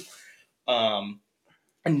 Hockey.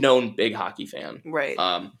 a known big hockey fan. Right.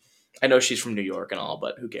 I know she's from New York and all,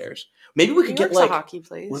 but who cares? Maybe we could get a hockey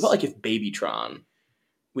place. What about like if Babytron?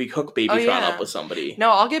 We hook Babytron up with somebody. No,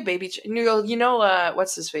 I'll get You know,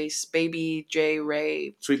 what's his face? Baby J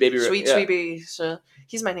Ray. Sweet Baby Ray. Sweet Baby. So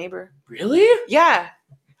he's my neighbor. Really? Yeah.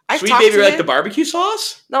 Sweet Baby Ray, like the barbecue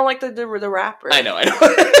sauce? No, like the rapper. I know.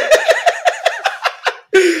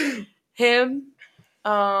 Him.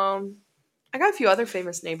 I got a few other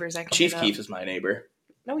famous neighbors. Chief Keef is my neighbor.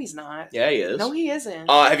 No, he's not. Yeah, he is. No, he isn't.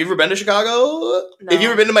 Have you ever been to Chicago? No. Have you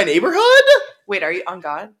ever been to my neighborhood? Wait, are you on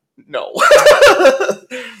God? No.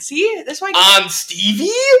 See? That's why. On Stevie?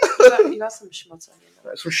 You got some schmutz on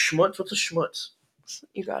you. Some schmutz? What's a schmutz?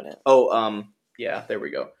 You got it. Oh, yeah, there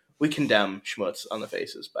we go. We condemn schmutz on the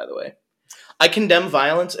faces, by the way. I condemn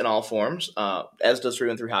violence in all forms, as does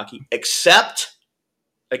 3-on-3 hockey, except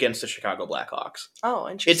against the Chicago Blackhawks. Oh,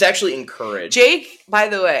 interesting. It's actually encouraged. Jake, by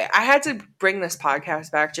the way, I had to bring this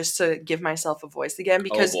podcast back just to give myself a voice again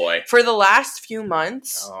because for the last few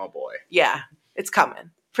months... Oh, boy. Yeah, it's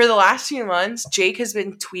coming. For the last few months, Jake has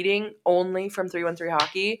been tweeting only from 3-on-3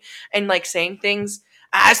 hockey and like saying things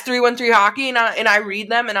as 3-on-3 hockey, and I read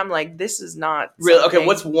them and I'm like, this is not really okay.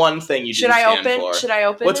 What's one thing you didn't stand for? Should I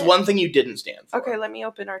open? What's one thing you didn't stand for? Okay, let me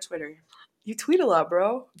open our Twitter. You tweet a lot,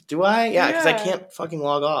 bro. Do I? Yeah, because I can't fucking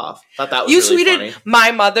log off. Thought that was you really tweeted funny.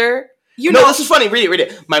 My mother. No, this is funny. Read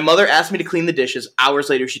it. My mother asked me to clean the dishes. Hours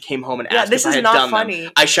later, she came home and asked if I had done funny.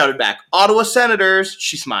 them. I shouted back, Ottawa Senators.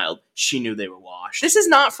 She smiled. She knew they were washed. This is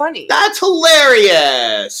not funny. That's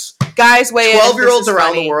hilarious. Guys, wait. 12-year-olds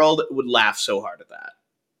around the world would laugh so hard at that.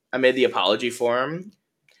 I made the apology for him.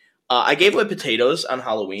 I gave away potatoes on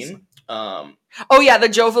Halloween. Oh, yeah, the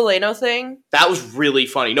Joe Valeno thing. That was really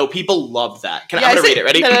funny. No, people loved that. I'm going to read it.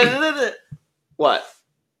 Ready? What?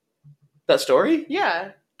 That story?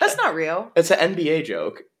 Yeah. That's not real. It's an NBA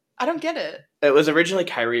joke. I don't get it. It was originally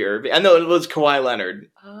Kyrie Irving. I know it was Kawhi Leonard.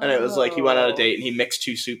 Oh. And it was like he went on a date and he mixed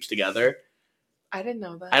two soups together. I didn't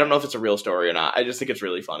know that. I don't know if it's a real story or not. I just think it's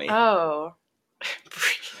really funny. Oh.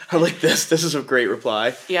 I like this. This is a great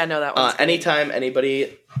reply. Yeah, no, that one's anytime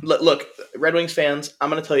anybody... Look, Red Wings fans, I'm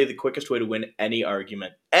going to tell you the quickest way to win any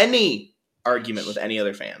argument with any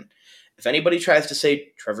other fan. If anybody tries to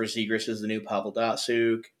say Trevor Zegras is the new Pavel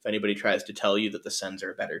Datsyuk, if anybody tries to tell you that the Sens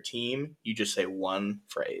are a better team, you just say one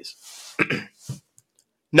phrase.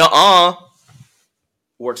 Nuh-uh.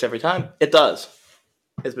 Works every time. It does.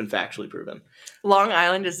 It's been factually proven. Long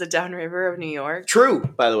Island is the downriver of New York. True,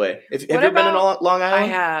 by the way. Have you ever been in Long Island? I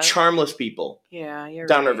have. Charmless people. Yeah, you're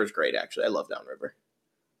Downriver's great, actually. I love Downriver.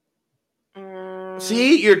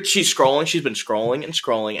 See, she's scrolling. She's been scrolling and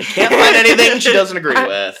can't find anything she doesn't agree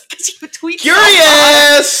with.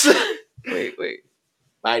 Curious! Wait.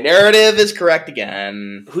 My narrative is correct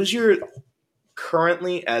again. Who's your,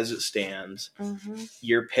 currently as it stands,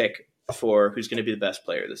 your pick for who's going to be the best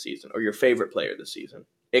player this season or your favorite player this season?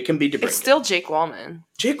 It can be DeBrincat. It's still Jake Wallman.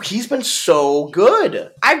 Jake, he's been so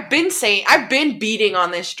good. I've been beating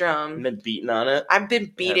on this drum. You've been beating on it? I've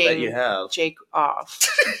been beating I bet you have. Jake off.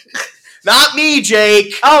 Not me,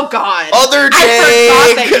 Jake. Oh, God. Other Jake.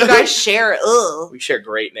 I forgot that you guys share. Ugh. We share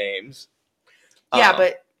great names. Yeah,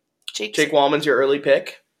 but Jake Wallman's your early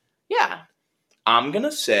pick? Yeah. I'm going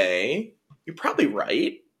to say you're probably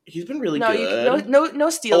right. He's been really good. No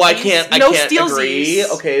steals. Oh, I can't agree.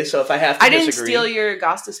 Okay, so if I have to disagree. I didn't steal your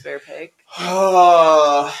Gostisbehere pick.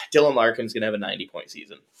 Dylan Larkin's going to have a 90-point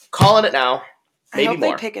season. Calling it now. Maybe I hope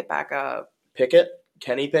more. They pick it back up. Pick it?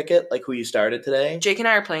 Kenny Pickett, like who you started today? Jake and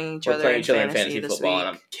I are playing each other in fantasy football, week. and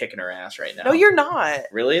I'm kicking her ass right now. No, you're not.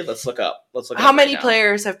 Really? Let's look up. How many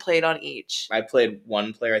players have played on each? I played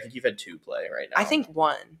one player. I think you've had two play right now. I think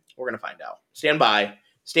one. We're going to find out. Stand by.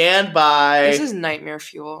 This is nightmare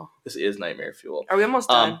fuel. This is nightmare fuel. Are we almost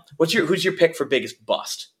done? Who's your pick for biggest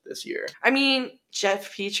bust this year? I mean,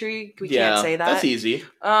 Jeff Petrie. We can't say that. That's easy.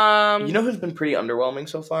 You know who's been pretty underwhelming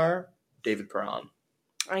so far? David Perron.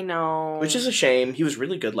 I know. Which is a shame. He was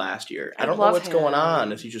really good last year. I don't know what's going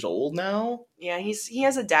on. Is he just old now? Yeah, he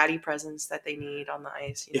has a daddy presence that they need on the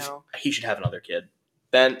ice, you know. He should have another kid.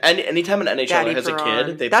 Then anytime an NHLer has a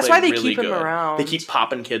kid, that's why they keep him around. They keep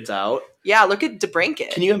popping kids out. Yeah, look at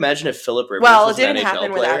DeBrincat. Can you imagine if Philip Rivers was an NHL player? Well, it didn't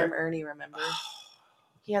happen with Adam Ernie, remember?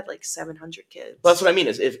 He had like 700 kids. Well, that's what I mean.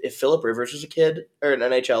 Is if Philip Rivers was a kid or an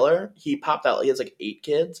NHLer, he popped out. He has like 8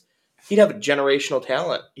 kids. He'd have a generational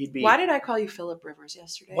talent. He'd be. Why did I call you Philip Rivers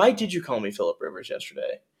yesterday? Why did you call me Philip Rivers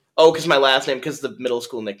yesterday? Oh, because my last name, because the middle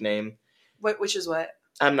school nickname. Which is what?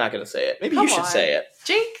 I'm not gonna say it. Maybe you should say it.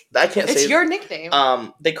 Jake? I can't say it. It's your nickname.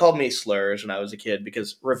 They called me slurs when I was a kid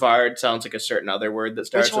because Rivard sounds like a certain other word that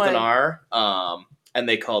starts with an R. And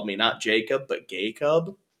they called me not Jacob, but Gay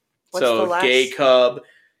Cub. What's the last? Gay Cub,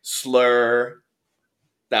 Slur.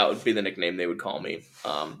 That would be the nickname they would call me.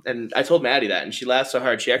 And I told Maddie that, and she laughed so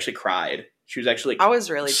hard she actually cried. She was actually I was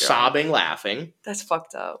really sobbing, laughing. That's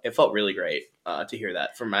fucked up. It felt really great to hear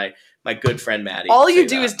that from my good friend Maddie. All you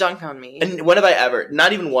do is dunk on me. And when have I ever?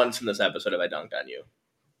 Not even once in this episode have I dunked on you.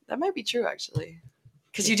 That might be true, actually.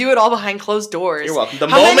 Because you do it all behind closed doors. You're welcome. The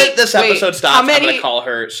moment this episode stops, I'm going to call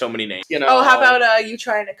her so many names. You know. Oh, how about you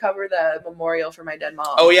trying to cover the memorial for my dead mom?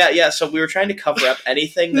 Oh, yeah. So we were trying to cover up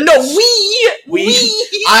anything. No,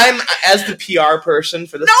 we. I'm, as the PR person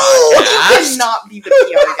for this podcast. No, you cannot be the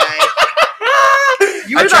PR guy.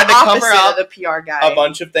 You're the opposite of the PR guy. A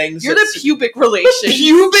bunch of things. You're the pubic relation.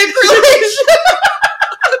 Pubic relation.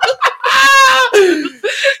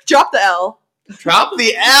 Drop the L. Drop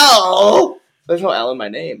the L. There's no L in my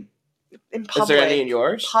name. In public. Is there any in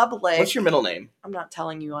yours? Public. What's your middle name? I'm not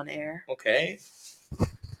telling you on air. Okay. Mike.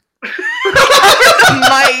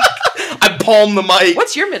 I palmed the mic.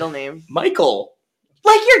 What's your middle name? Michael.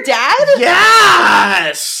 Like your dad?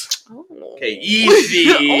 Yes. Oh. Okay, easy.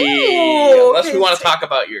 Unless we want to talk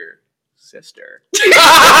about your sister. So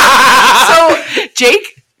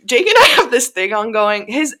Jake and I have this thing ongoing.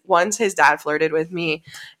 His dad flirted with me,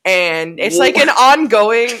 and it's like an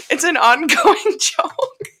ongoing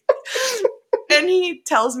joke. And he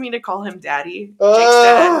tells me to call him Daddy, Jake's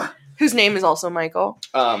dad, whose name is also Michael.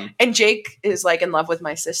 And Jake is like in love with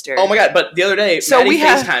my sister. Oh my god! But the other day, Maddie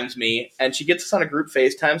FaceTimes me, and she gets us on a group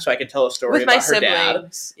FaceTime so I can tell a story about her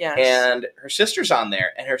dad. Yes. And her sister's on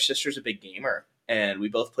there, and her sister's a big gamer. And we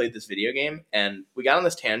both played this video game, and we got on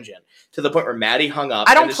this tangent to the point where Maddie hung up.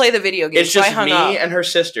 I don't play the video game, it's so just I hung me up. and her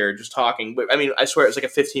sister just talking. I mean, I swear it was like a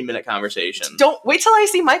 15-minute conversation. Don't wait till I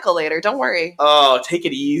see Michael later. Don't worry. Oh, take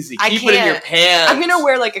it easy. Keep it in your pants. I'm gonna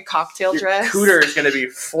wear like a cocktail dress. Your cooter is gonna be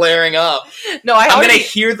flaring up. No, I'm gonna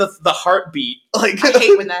hear the heartbeat. Like I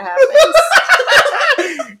hate when that happens.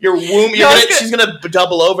 Your womb. She's gonna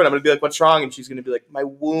double over, and I'm gonna be like, "What's wrong?" And she's gonna be like, "My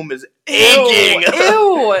womb is aching."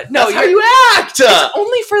 Ew. No, that's how you act. It's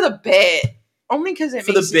only for the bit. Only because it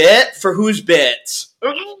for makes the bit. For whose bits?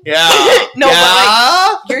 Yeah. No, yeah?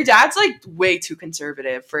 but like your dad's like way too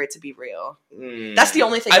conservative for it to be real. That's the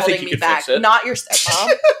only thing holding me back. Not your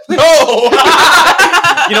stepmom. No.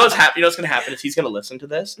 You know what's happening? You know what's gonna happen is he's gonna listen to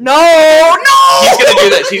this. No. He's gonna do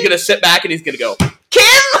this. He's gonna sit back and he's gonna go, Kim,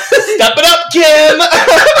 step it up, Kim.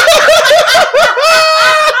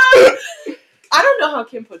 I don't know how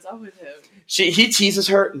Kim puts up with him. He teases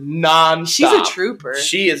her nonstop. She's a trooper.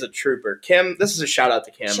 She is a trooper. Kim, this is a shout out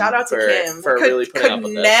to Kim. Shout out to Kim for really putting up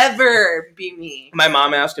with this. Could never be me. My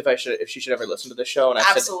mom asked if she should ever listen to this show, and I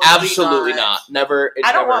said absolutely not. Never.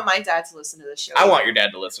 I don't want my dad to listen to this show. I want your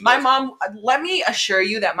dad to listen. My mom. Let me assure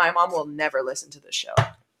you that my mom will never listen to this show.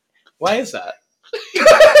 Why is that?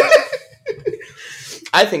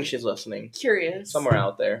 I think she's listening. Curious. Somewhere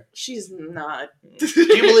out there. She's not. Do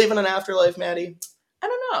you believe in an afterlife, Maddie? I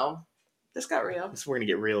don't know. This got real. We're going to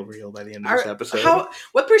get real by the end of this episode.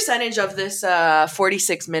 What percentage of this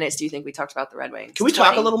 46 minutes do you think we talked about the Red Wings? Can we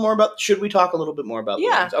talk a little more about... Should we talk a little bit more about the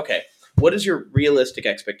Wings? Okay. What is your realistic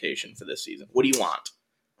expectation for this season? What do you want?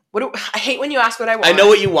 I hate when you ask what I want. I know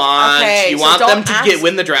what you want. Okay, you want them to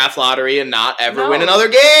win the draft lottery and not ever win another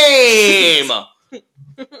game.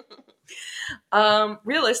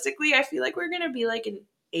 Realistically, I feel like we're gonna be like an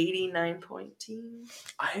 89-point team.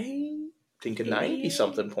 I think a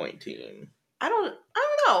 90-something point team. I don't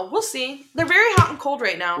know. We'll see. They're very hot and cold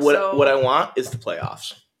right now. What I want is the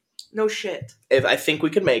playoffs. No shit. If I think we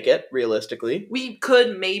could make it, realistically. We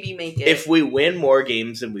could maybe make it. If we win more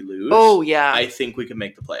games than we lose. Oh, yeah. I think we can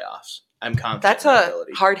make the playoffs. I'm confident. That's a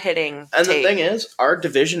hard-hitting And the thing is, our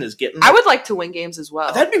division is getting... I would like to win games as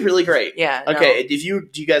well. That'd be really great. Yeah. Okay, do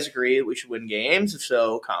you guys agree that we should win games? If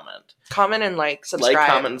so, comment. Comment and subscribe. Like,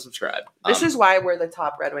 comment, and subscribe. This is why we're the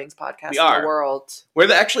top Red Wings podcast in the world. We're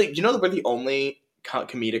do you know that we're the only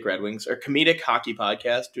comedic Red Wings or comedic hockey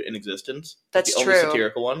podcast in existence? That's the true. Only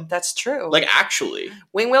satirical one. That's true. Like, actually.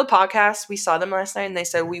 Wing Wheel podcast, we saw them last night and they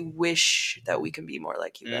said, we wish that we can be more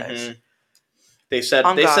like you guys. Mm-hmm. They said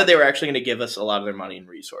they were actually going to give us a lot of their money and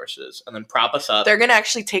resources and then prop us up. They're going to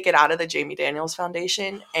actually take it out of the Jamie Daniels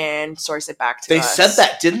Foundation and source it back to us. They said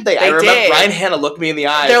that, didn't they? I remember Brian Hanna looked me in the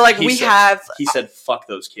eye. They're like, He said, fuck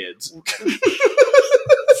those kids.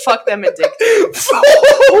 Fuck them addicted.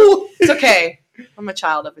 It's okay. I'm a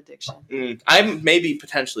child of addiction. I'm maybe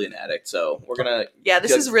potentially an addict, so we're going to... Yeah,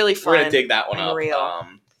 this is really fun. We're going to dig that one up. Real.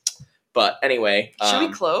 But anyway... Should we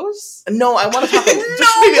close? No, I want to talk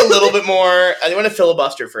just maybe a little bit more. I want to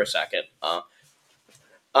filibuster for a second.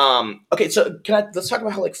 Okay, so let's talk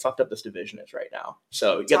about how fucked up this division is right now.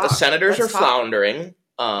 So you got the Senators are floundering.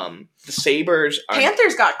 The Sabres are...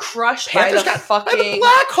 Panthers got crushed by the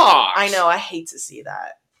Blackhawks. I know. I hate to see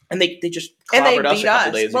that. And they just clobbered us a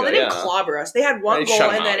couple days ago. Well, they didn't clobber us. They had one goal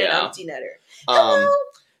and then an empty netter.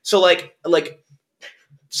 So, like,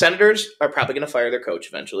 Senators are probably going to fire their coach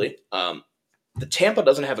eventually. The Tampa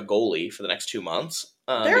doesn't have a goalie for the next 2 months.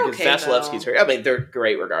 They're because okay, Vasilevsky's hurt. I mean, they're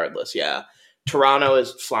great regardless, yeah. Toronto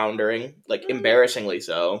is floundering, like, embarrassingly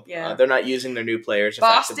so. Yeah. They're not using their new players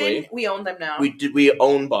effectively. Boston, we own them now. We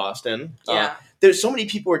own Boston. Yeah. There's so many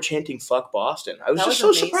people who are chanting "fuck Boston." I was just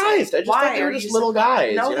so surprised. I just thought they were just little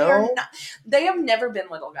guys. No, you know? They have never been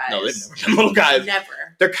little guys. No, they've never been little guys.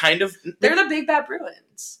 Never. They're kind of... They're the big bad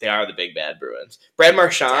Bruins. They are the big bad Bruins. Brad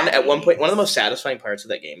Marchand, at one point, one of the most satisfying parts of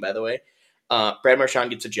that game, by the way, Brad Marchand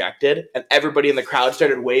gets ejected, and everybody in the crowd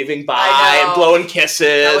started waving by and blowing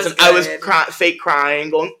kisses, and I was fake crying,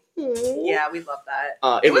 going, "Aww." Yeah, we love that.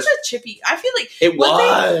 It was a chippy... I feel like... It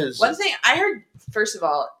was. One thing I heard... First of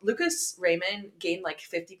all, Lucas Raymond gained like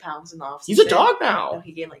 50 pounds in the offseason. He's a dog now. No,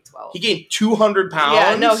 he gained like 12. He gained 200 pounds.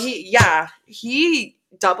 Yeah, no, he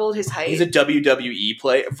doubled his height. He's a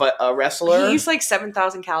WWE wrestler. He's like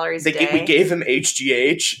 7,000 calories a day. We gave him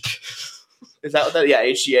HGH. Is that what that? Yeah,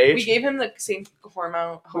 HGH. We gave him the same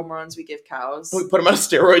hormones we give cows. We put him on a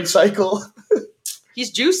steroid cycle.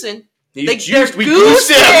 He's juicing. He's juiced. We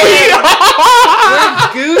goosed him.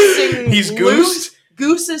 We're goosing. He's goosed.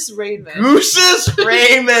 Goose's Raymond. Goose's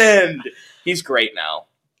Raymond. He's great now.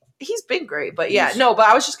 He's been great, but yeah, no, but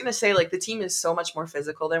I was just going to say, like, the team is so much more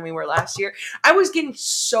physical than we were last year. I was getting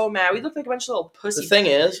so mad. We looked like a bunch of little pussy. The thing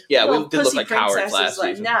is, yeah, we did look like cowards last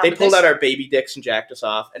season. They pulled out our baby dicks and jacked us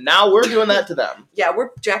off, and now we're doing that to them. Yeah, we're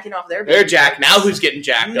jacking off their baby They're jacked. Now who's getting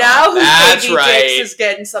jacked off? Now That's baby right. dicks is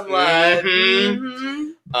getting some love.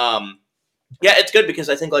 Yeah, it's good because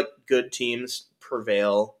I think, like, good teams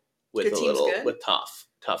prevail with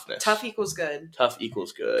toughness. Tough equals good. Tough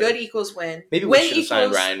equals good. Good equals win. Maybe we should have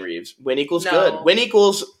signed Ryan Reeves. Win equals good. Win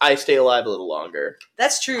equals I stay alive a little longer.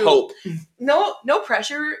 That's true. Hope. No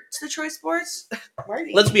pressure to Detroit sports.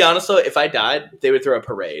 Marty. Let's be honest though, if I died, they would throw a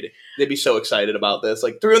parade. They'd be so excited about this.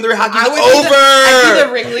 Like 3-on-3 hockey's over. I'd be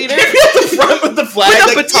the ringleader. You'd be at the front with the flag.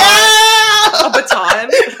 With a baton.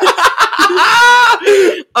 Yeah!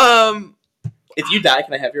 A baton. If you die,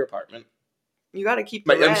 can I have your apartment? You got to keep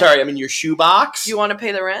the rent. I'm sorry, I mean your shoebox. You want to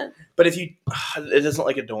pay the rent? But if you, it isn't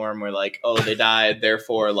like a dorm where like, oh, they died,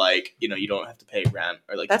 therefore like, you know, you don't have to pay rent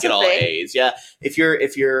or like you get all A's. Yeah, if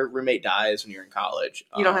your roommate dies when you're in college,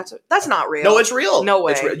 you don't have to. That's not real. No, it's real. No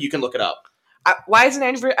way. It's real. You can look it up. Why isn't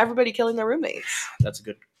everybody killing their roommates? That's a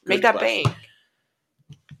good Make that bank.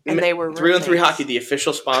 And they were 3-on-3 hockey, the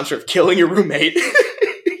official sponsor of killing your roommate.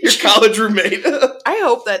 Your college roommate. I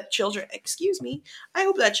hope that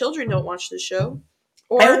children don't watch this show.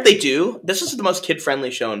 I hope they do. This is the most kid-friendly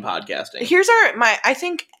show in podcasting. Here's I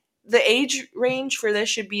think the age range for this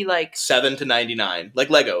should be like 7 to 99, like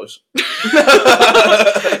Legos.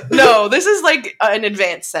 No, this is like an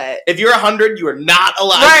advanced set. If you're 100, you are not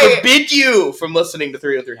allowed. I forbid you from listening to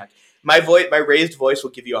 3-on-3 hockey. My raised voice will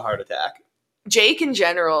give you a heart attack. Jake in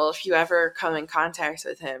general, if you ever come in contact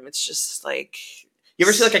with him, it's just like... You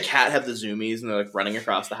ever see like a cat have the zoomies and they're like running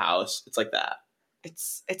across the house? It's like that.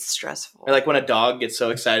 It's stressful. Or like when a dog gets so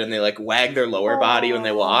excited and they like wag their lower body when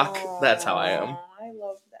they walk. That's how I am. I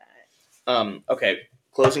love that. Okay.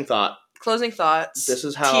 Closing thought. Closing thoughts. This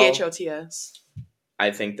is how THOTS. I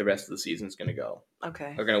think the rest of the season is going to go.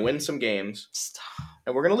 Okay. We're going to win some games.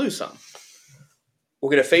 And we're going to lose some. We're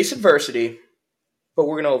going to face adversity, but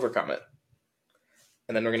we're going to overcome it.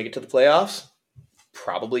 And then we're going to get to the playoffs.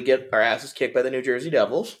 Probably get our asses kicked by the New Jersey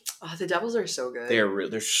Devils. Oh, the Devils are so good.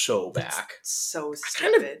 They're so back. It's so stupid.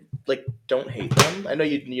 I kind of like don't hate them. I know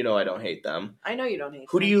you know I don't hate them. I know you don't hate them.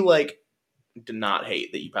 Who do you like do not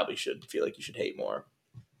hate that you probably should feel like you should hate more?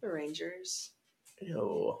 The Rangers.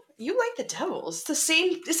 Ew. You like the Devils.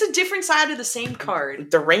 It's a different side of the same card.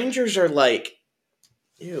 The Rangers are like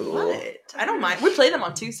ew. What? I don't mind. We play them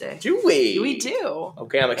on Tuesday. Do we? We do.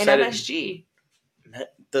 Okay, I'm excited. And MSG.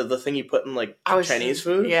 The thing you put in like Chinese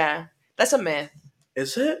food? Yeah. That's a myth.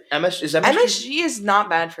 Is it? MSG? MSG is not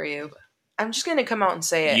bad for you. I'm just going to come out and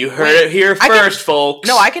say it. You heard it here first, folks.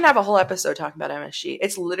 No, I can have a whole episode talking about MSG.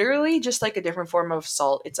 It's literally just like a different form of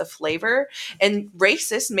salt. It's a flavor. And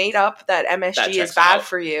racists made up that MSG is bad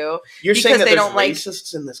for you. You're saying that there's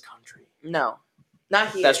racists in this country? No.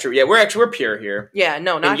 Not here. That's true. Yeah, we're pure here. Yeah,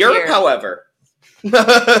 no, not here. In Europe, here. however.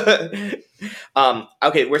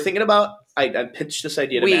 Okay, we're thinking about I pitched this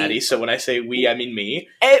idea to Maddie, so when I say we, I mean me.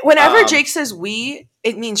 Whenever Jake says we,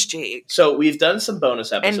 it means Jake. So we've done some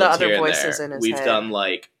bonus episodes and the other here voices and there. In his head. Done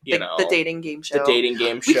the dating game show. The dating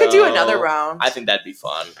game show. We could do another round. I think that'd be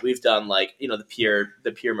fun. We've done the Pierre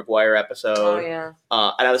McGuire episode. Oh yeah.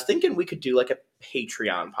 And I was thinking we could do a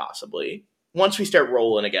Patreon possibly. Once we start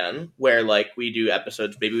rolling again, where we do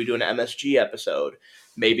episodes, maybe we do an MSG episode.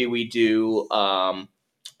 Maybe we do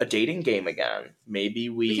a dating game again. Maybe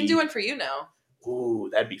we can do one for you now. Ooh,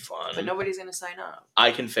 that'd be fun. But nobody's gonna sign up.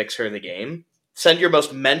 I can fix her the game. Send your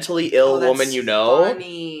most mentally ill woman you know.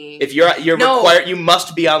 Funny. If you're required, you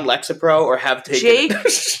must be on Lexapro or have taken. Jake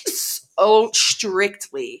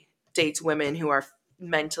strictly dates women who are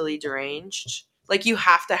mentally deranged. You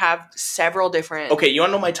have to have several different. Okay, you want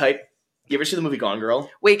to know my type? You ever see the movie Gone Girl?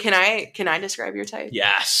 Wait, can I describe your type?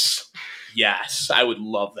 Yes, I would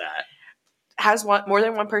love that. Has more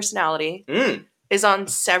than one personality. Is on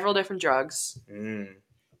several different drugs.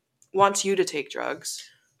 Wants you to take drugs.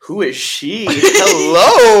 Who is she?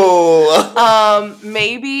 Hello.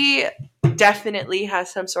 Maybe definitely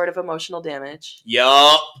has some sort of emotional damage.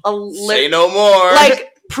 Yup. Say no more.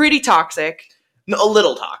 Pretty toxic. No, a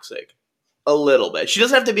little toxic. A little bit. She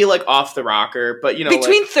doesn't have to be off the rocker, but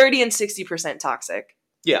between 30 and 60% toxic.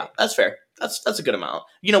 Yeah, that's fair. That's a good amount.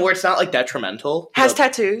 Where it's not detrimental. Has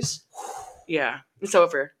tattoos. Yeah, it's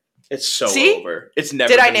over. It's so over. It's never.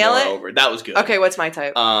 Did I nail it? Over. That was good. Okay, what's my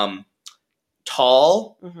type?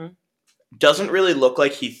 Tall. Doesn't really look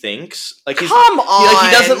like he thinks. Come on.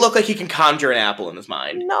 He doesn't look like he can conjure an apple in his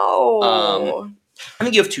mind. No. I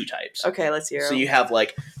think you have two types. Okay, let's hear. So you have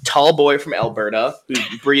tall boy from Alberta who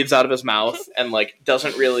breathes out of his mouth and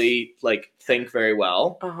doesn't really think very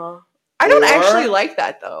well. I don't actually like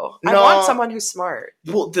that though. No, I want someone who's smart.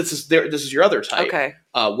 Well, this is your other type. Okay.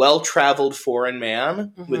 Well-traveled foreign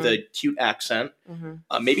man with a cute accent.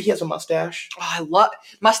 Maybe he has a mustache. Oh, I love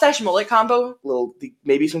mustache mullet combo.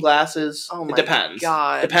 Maybe some glasses. Oh my It depends.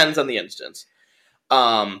 God. Depends on the instance.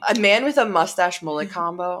 A man with a mustache mullet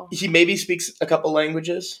combo. He maybe speaks a couple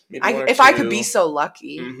languages. Maybe if I could be so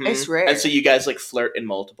lucky. It's rare. And so you guys flirt in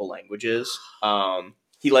multiple languages.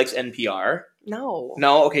 He likes NPR. No.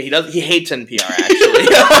 Okay, he does. He hates NPR actually.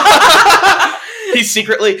 He's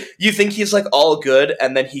secretly. You think he's all good,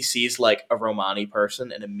 and then he sees a Romani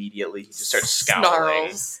person, and immediately he just starts scowling.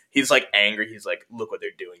 Snarls. He's angry. He's look what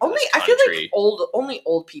they're doing. I feel only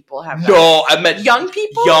old people have that. No, I meant young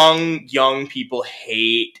people. Young people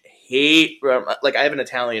hate. I have an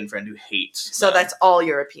Italian friend who hates. So that's all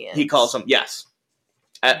Europeans. He calls them yes.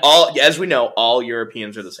 As we know, all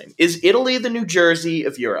Europeans are the same. Is Italy the New Jersey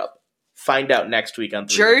of Europe? Find out next week on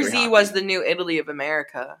Jersey was the new Italy of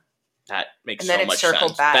America. That makes so much sense. And then it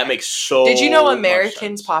circled back. That makes so Did you know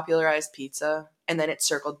Americans popularized pizza and then it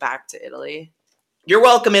circled back to Italy? You're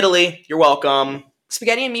welcome, Italy. You're welcome.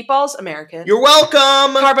 Spaghetti and meatballs, American. You're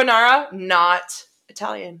welcome. Carbonara, not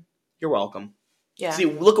Italian. You're welcome. Yeah. See,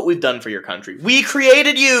 look what we've done for your country. We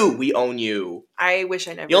created you. We own you. I wish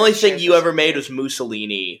I never. The only thing you ever made was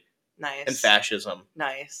Mussolini. Nice. And fascism.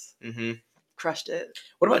 Nice. Mm-hmm. Crushed it.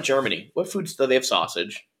 What about Germany? What foods do they have?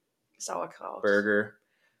 Sausage. Sauerkraut. Burger.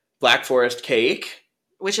 Black Forest cake.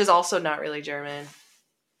 Which is also not really German.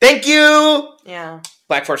 Thank you! Yeah.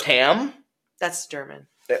 Black Forest ham. That's German.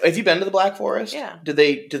 Have you been to the Black Forest? Yeah. Did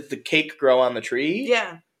the cake grow on the tree?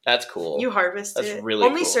 Yeah. That's cool. You harvest it. That's really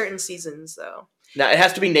Only cool. certain seasons, though. Now, it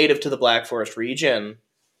has to be native to the Black Forest region.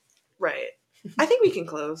 Right. I think we can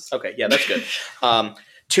close. Okay, yeah, that's good.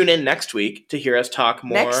 Tune in next week to hear us talk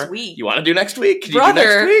more. Next week. You want to do next week? Can Brother, you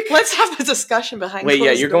do next week? Let's have a discussion behind Wait,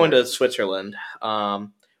 yeah, you're doors. going to Switzerland.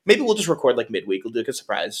 Maybe we'll just record midweek. We'll do a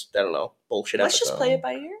surprise. I don't know. Bullshit Let's episode. just play it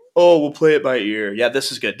by ear. Oh, we'll play it by ear. Yeah,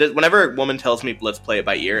 this is good. Whenever a woman tells me let's play it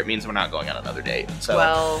by ear, it means we're not going on another date. So,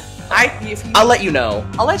 well, I'll let you know.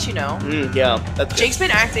 I'll let you know. Yeah, that's good. Jake's been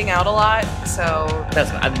acting out a lot, so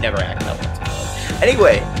I've never acted out once.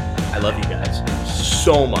 Anyway, I love you guys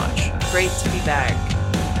so much. Great to be back.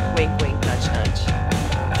 Wink, wink, nudge, nudge.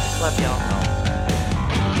 Love y'all.